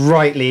was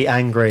rightly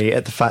angry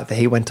at the fact that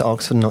he went to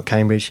Oxford, not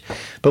Cambridge.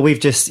 But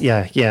we've just,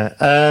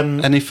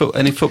 Any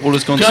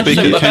footballers gone to speak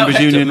at Cambridge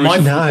Hector, Union?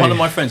 One of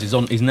my friends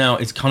is now.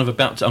 It's kind of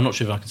about to, I'm not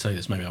sure if I can say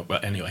this. Maybe,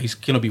 but anyway, he's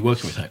going to be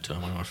working with Hector.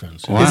 One of my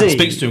friends. Wow.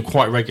 Speaks to him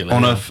quite regularly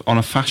on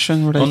a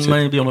fashion related.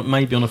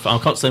 Maybe on a. I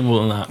can't say more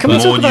than that. Can we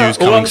talk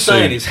about? All I'm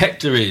saying is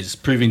Hector is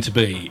proving to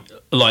be.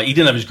 Like, he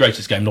didn't have his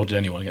greatest game, nor did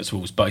anyone against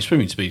Wolves, but he's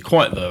proving to be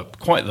quite the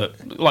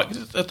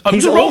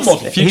he's a role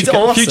model. Future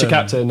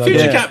captain.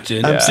 Future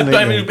captain. Absolutely.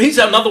 I mean, he's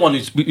another one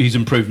who's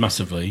improved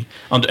massively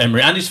under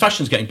Emery, and his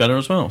fashion's getting better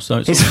as well.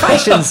 So his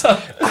fashion's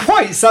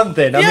quite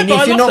something. I mean,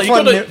 if you're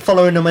not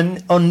following him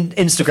on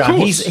Instagram,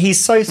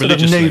 he's so sort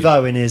of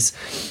nouveau in he's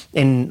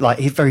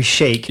very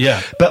chic.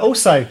 Yeah. But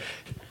also,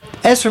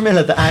 Ezra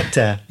Miller, the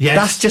actor. Yes.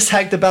 That's just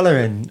Hector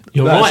Bellerin.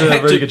 You're That's right.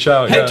 a really good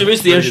shout. Hector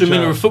is the Really Ezra good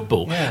Miller shout. of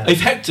football. Yeah.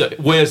 If Hector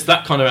wears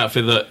that kind of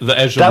outfit that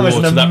Ezra That was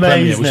wore an to that premiere,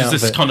 amazing which is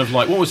this outfit. kind of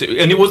like, what was it?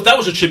 And that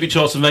was a tribute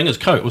to Arsene Wenger's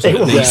coat, wasn't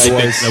it? It was. Yeah,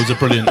 it was. That was a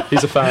brilliant.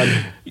 He's a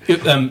fan.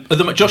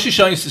 Josh is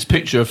showing us this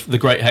picture of the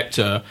great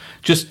Hector.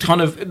 Just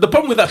kind of the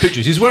problem with that picture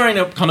is he's wearing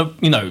a kind of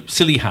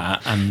silly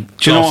hat and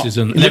glasses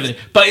and everything,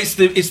 but it's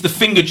the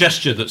finger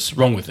gesture that's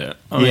wrong with it.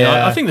 I mean,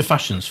 Yeah. I think the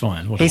fashion's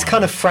fine. What He's do I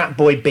kind know? of frat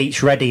boy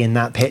beach ready in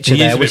that picture He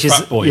there, is a which bit is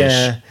frat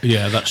boyish.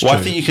 Yeah, that's true. Well,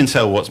 I think you can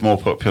tell what's more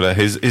popular.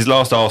 His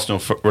last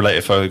Arsenal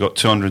related photo got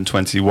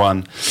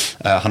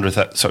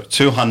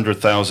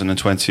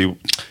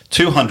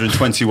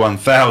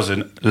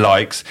 221,000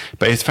 likes,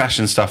 but his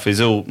fashion stuff is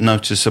all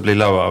noticeably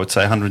lower. I would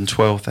say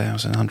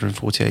 112,000,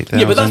 148,000.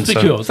 Yeah, but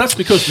that's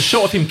because the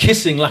shot of him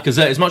kissing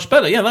Lacazette is much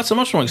better. Yeah, that's a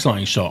much more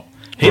exciting shot.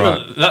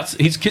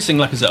 He's kissing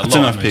Lacazette a lot. I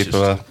don't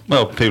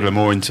know if people are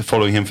more into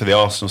following him for the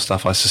Arsenal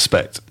stuff, I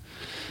suspect.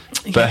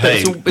 But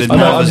hey, I'm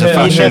there's a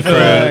fashion crew.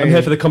 I'm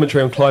here for the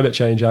commentary on climate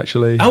change,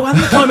 actually. Oh, and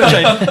the climate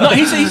change. No,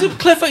 he's a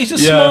clever, he's a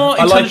smart,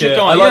 I like intelligent it.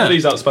 guy. I like that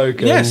he's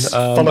outspoken. Yes.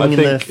 following in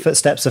the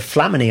footsteps of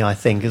Flamini, I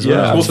think, as well.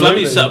 Yeah. Well,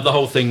 Absolutely. Flamini set up the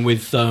whole thing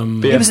with He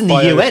was in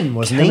the UN,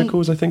 wasn't he?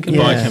 Chemicals, I think.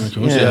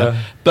 biochemicals. Yeah. Yeah.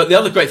 But the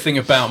other great thing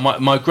about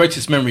my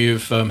greatest memory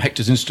of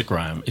Hector's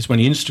Instagram is when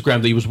he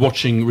Instagrammed that he was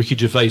watching Ricky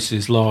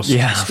Gervais's last,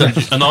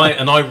 and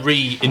I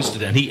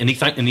re-insted it, and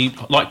he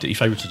liked it, he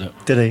favourited it.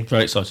 Did he?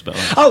 Very excited about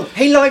that. Oh,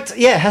 he liked.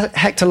 Yeah,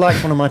 Hector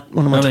liked one of my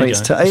There you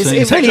tweets go. too. So It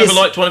Hector really ever is.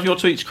 liked one of your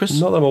tweets, Chris?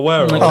 Not that I'm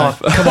aware of. Oh,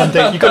 come on,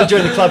 Dick! You've got to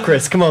join the club,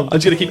 Chris. Come on. I'm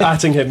just going to keep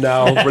atting him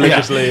now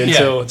religiously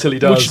until he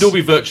does. We should all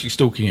be virtually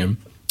stalking him.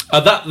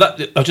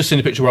 I've just seen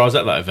a picture where I was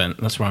at that event.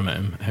 That's where I met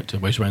him, Hector.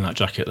 He's wearing that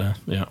jacket there.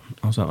 Yeah,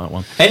 I was at that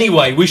one.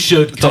 Anyway, we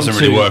should. It doesn't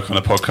really work on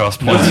a podcast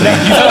point.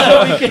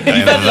 You've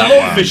had a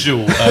lot of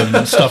visual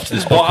stuff to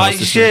this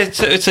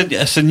podcast.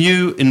 It's a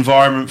new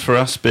environment for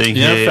us being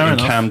here fair in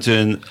enough.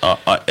 Camden.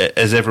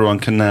 As everyone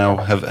can now,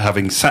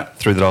 having sat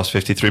through the last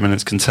 53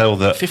 minutes, can tell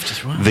that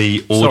 53, wow.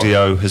 the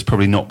audio has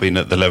probably not been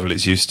at the level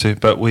it's used to.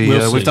 But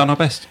We'll see. we've done our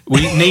best.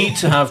 We need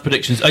to have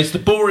predictions. It's the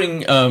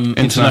boring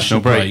international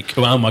break.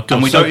 Oh my god!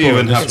 And we so don't even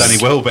boring. have Danny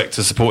Welbeck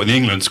to support in the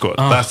England squad.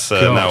 Oh, That's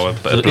God. now a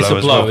blow It's a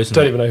as blow, well. isn't I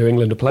don't it? even know who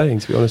England are playing,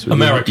 to be honest with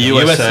America,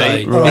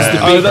 USA. USA. Right. It's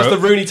the Oh, big, that's the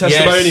Rooney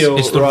testimonial.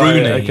 Yes, it's the Right,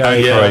 Rooney. okay.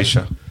 And Yeah.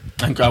 Croatia.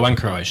 And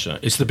Croatia.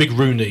 It's the big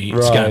Rooney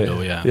Right.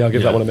 scandal. Yeah, I'll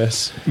give that one a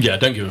miss. Yeah,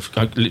 I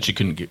literally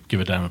couldn't give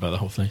a damn about the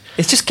whole thing.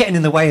 It's just getting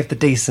in the way of the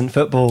decent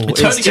football. It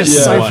totally It's gets just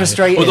in so the way.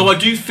 frustrating. Although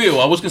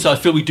I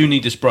feel we do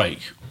need this break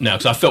now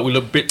because I felt we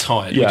looked a bit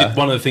tired. Yeah. We did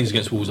one of the things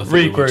against Wolves. I thought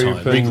we were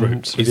Regroup tired. and-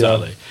 Regroup,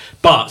 exactly.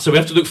 But so we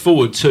have to look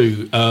forward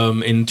to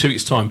in 2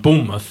 weeks' time,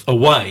 Bournemouth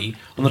away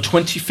on the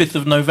 25th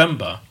of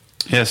November.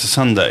 Yeah, it's a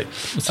Sunday.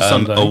 It's a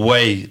Sunday.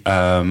 Away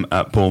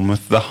at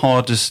Bournemouth. The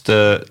hardest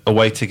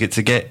away ticket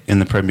to get in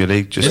the Premier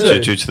League, just Is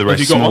it? due to the Have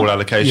very you got small one?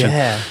 allocation.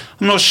 Yeah.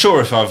 I'm not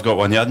sure if I've got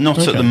one yet.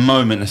 Not at the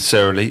moment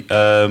necessarily.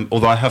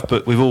 Although I have,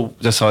 but we've all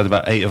decided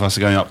about 8 of us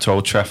are going up to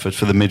Old Trafford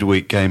for the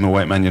midweek game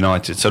away at Man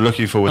United. So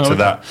looking forward to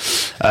that.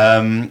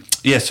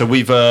 So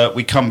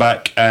we come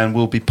back and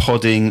we'll be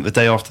podding the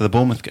day after the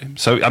Bournemouth game.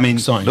 So I mean,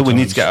 Exciting look, we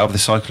need times. to get out of the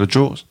cycle of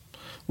draws.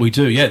 We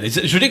do, yeah. It's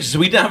ridiculous.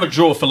 We didn't have a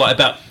draw for like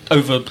about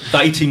over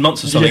 18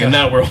 months or something, and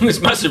now we're on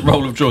this massive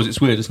roll of draws. It's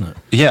weird, isn't it?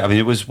 Yeah, I mean,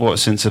 it was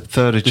since the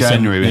 3rd of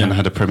January we hadn't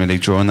had a Premier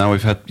League draw, and now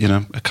we've had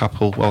a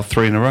couple,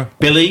 3 in a row.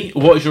 Billy,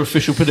 what is your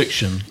official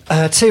prediction?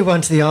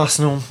 2-1 to the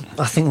Arsenal.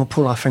 I think we'll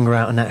pull our finger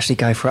out and actually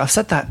go for it. I've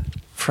said that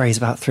phrase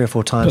about 3 or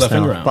 4 times Pull our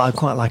finger now, out. but I'm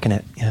quite liking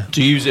it. Yeah.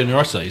 Do you use it in your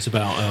essays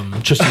about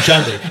Tristram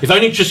Shandy? If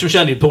only Tristram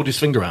Shandy had pulled his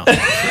finger out.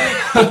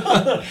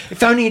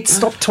 If only he'd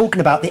stopped talking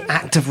about the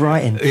act of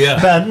writing. Yeah.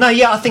 But,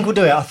 I think we'll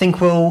do it. I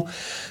think we'll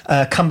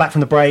come back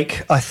from the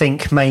break. I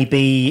think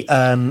maybe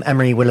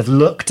Emery will have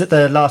looked at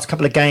the last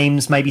couple of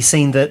games, maybe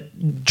seen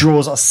that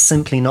draws are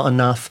simply not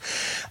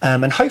enough.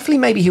 And hopefully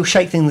maybe he'll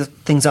shake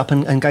things up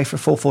and go for a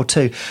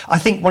 4-4-2. I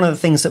think one of the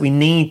things that we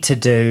need to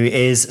do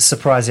is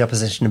surprise the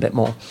opposition a bit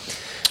more.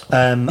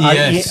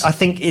 Yes. I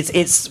think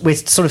we're sort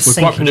of We're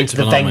quite sinking into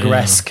the predictable, aren't we?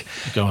 Wenger-esque,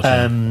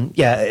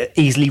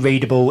 easily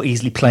readable,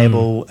 easily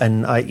playable,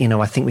 and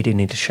I think we do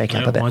need to shake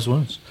up a bit. Wise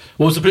words.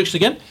 What was the prediction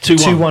again? 2-1.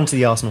 2-1 to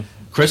the Arsenal.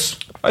 Chris?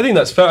 I think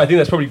that's fair. I think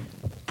that's probably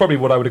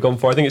what I would have gone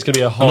for. I think it's going to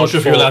be a hard. I'm not sure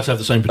if you're allowed to have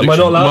the same Am I prediction.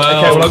 not allowed? Well,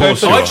 Okay, well, of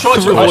course I'll you go are. I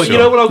tried to avoid You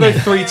know what? I'll go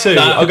 3-2.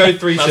 I'll go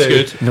 3-2. That's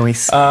good.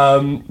 Nice.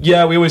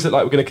 Yeah, we always look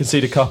like we're going to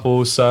concede a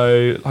couple,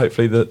 so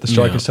hopefully the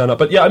strikers turn up.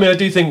 But yeah, I mean,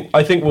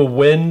 I think we'll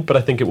win, but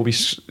I think it will be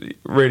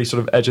really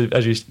sort of edge of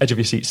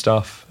your seat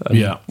stuff.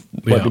 And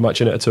won't be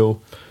much in it at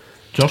all.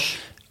 Josh?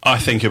 I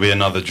think it'll be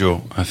another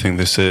draw. I think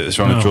this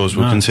run of draws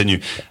will continue.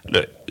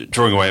 Look,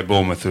 drawing away at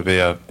Bournemouth would be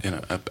a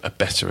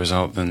better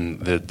result than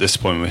the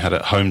disappointment we had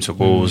at home to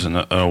Wolves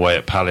and away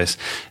at Palace.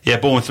 Yeah,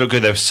 Bournemouth looked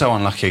good. They were so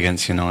unlucky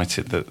against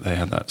United that they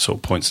had that sort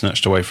of point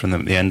snatched away from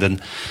them at the end.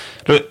 And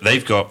look,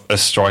 they've got a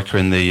striker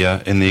in the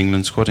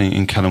England squad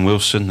in Callum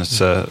Wilson.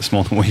 That's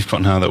more than we've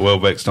got now that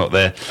Welbeck's not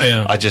there.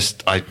 Yeah. I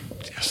just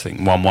think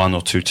 1-1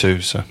 or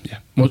 2-2. So yeah,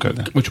 we'll go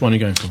there. Which one are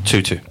you going for?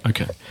 2-2.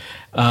 Okay.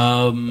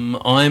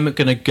 I'm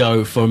going to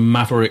go for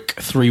Maverick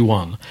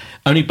 3-1,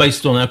 only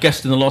based on our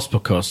guest in the last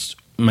podcast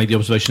made the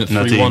observation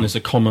that 3-1 is a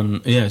common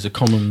result.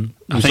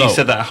 I think he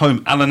said that at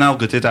home. Alan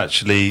Alga did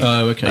actually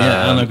look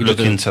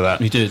into that.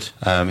 He did.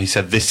 He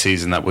said this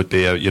season that would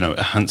be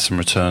a handsome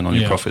return on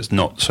your profits,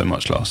 not so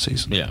much last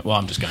season. Yeah, well,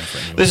 I'm just going for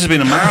it anyway. This has been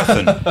a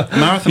marathon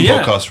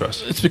podcast for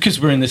us. It's because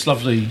we're in this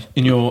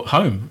in your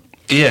home.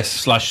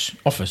 Yes.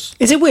 / office.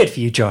 Is it weird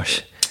for you,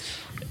 Josh?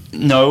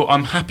 No,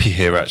 I'm happy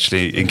here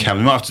actually in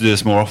Camden. We might have to do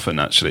this more often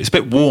actually. It's a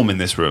bit warm in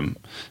this room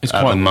at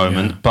the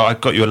moment, but I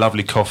got you a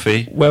lovely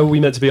coffee. Where were we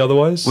meant to be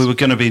otherwise? We were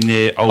going to be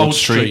near Old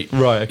Street.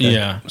 Right, okay.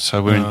 Yeah.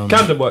 So we're in...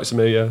 Camden works for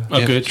me, yeah.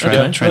 Oh, good.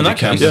 Trendy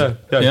Camden.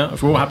 Yeah.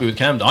 If we're all happy with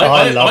Camden.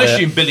 I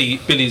assume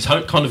Billy's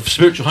kind of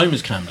spiritual home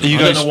is Camden. I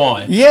don't know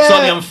why. Yeah.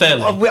 Slightly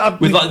unfairly.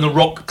 With like in the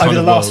rock kind over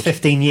of the last world.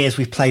 15 years,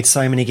 we've played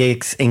so many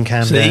gigs in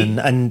Camden,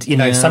 and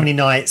so many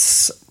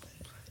nights.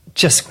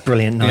 Just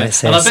brilliant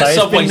nights here. And I bet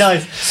so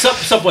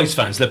Subway's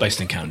fans, they're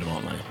based in Camden,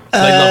 aren't they? They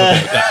love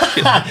a bit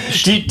of that.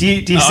 do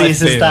you see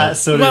us as that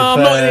sort of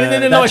not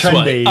in a nice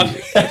trendy?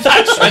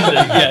 That's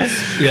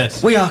trendy,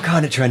 yes. We are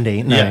kind of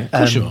trendy. No, yeah,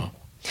 for sure.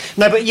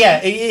 No, but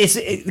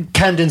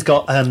Camden's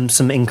got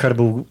some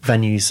incredible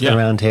venues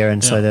around here,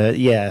 and so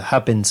there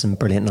have been some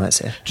brilliant nights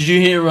here. Did you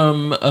hear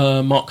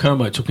Mark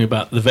Kermode talking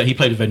about he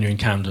played a venue in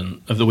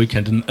Camden over the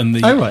weekend, and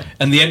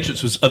the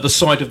entrance was at the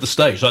side of the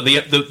stage, like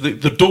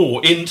the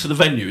door into the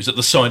venue is at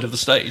the side of the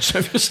stage. So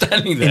if you're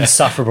standing there,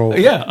 insufferable.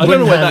 Yeah, I don't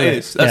know where that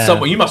is. That's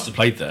somewhere you must have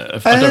played there. I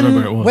don't remember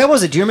where it was. Where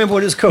was it? Do you remember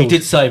what it was called? He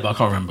did say, but I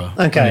can't remember.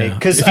 Okay,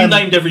 because if you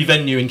named every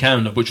venue in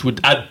Camden, which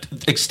would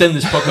extend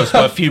this podcast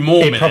by a few more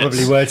minutes,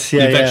 probably would.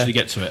 Yeah. Eventually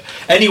get to it.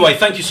 Anyway,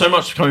 thank you so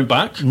much for coming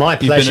back. My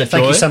pleasure.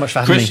 Thank you so much for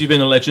having me. Chris, you've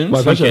been a legend.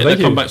 My pleasure. Thank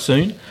you. Come back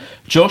soon.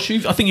 Josh,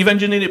 I think you've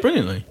engineered it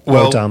brilliantly.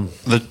 Well done.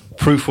 The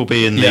proof will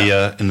be in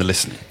the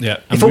listening.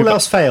 Yeah. If all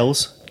else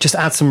fails, just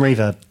add some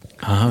reverb.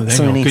 Oh,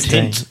 there you go. Good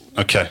hint.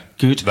 Okay.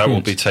 Good. That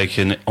will be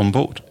taken on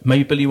board.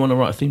 Maybe Billy, you want to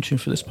write a theme tune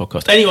for this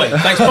podcast. Anyway,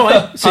 thanks.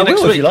 Bye. See you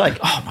next week. If you like.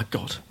 Oh my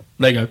God.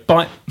 There you go.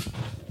 Bye.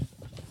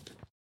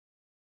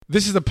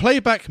 This is a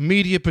Playback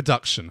Media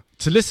production.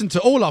 To listen to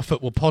all our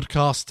football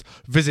podcasts,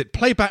 visit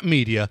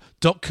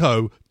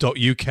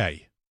playbackmedia.co.uk.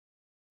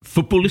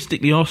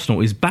 Footballistically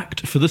Arsenal is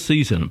backed for the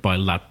season by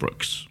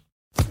Ladbrokes.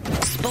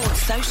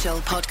 Sports Social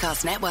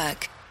Podcast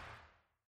Network.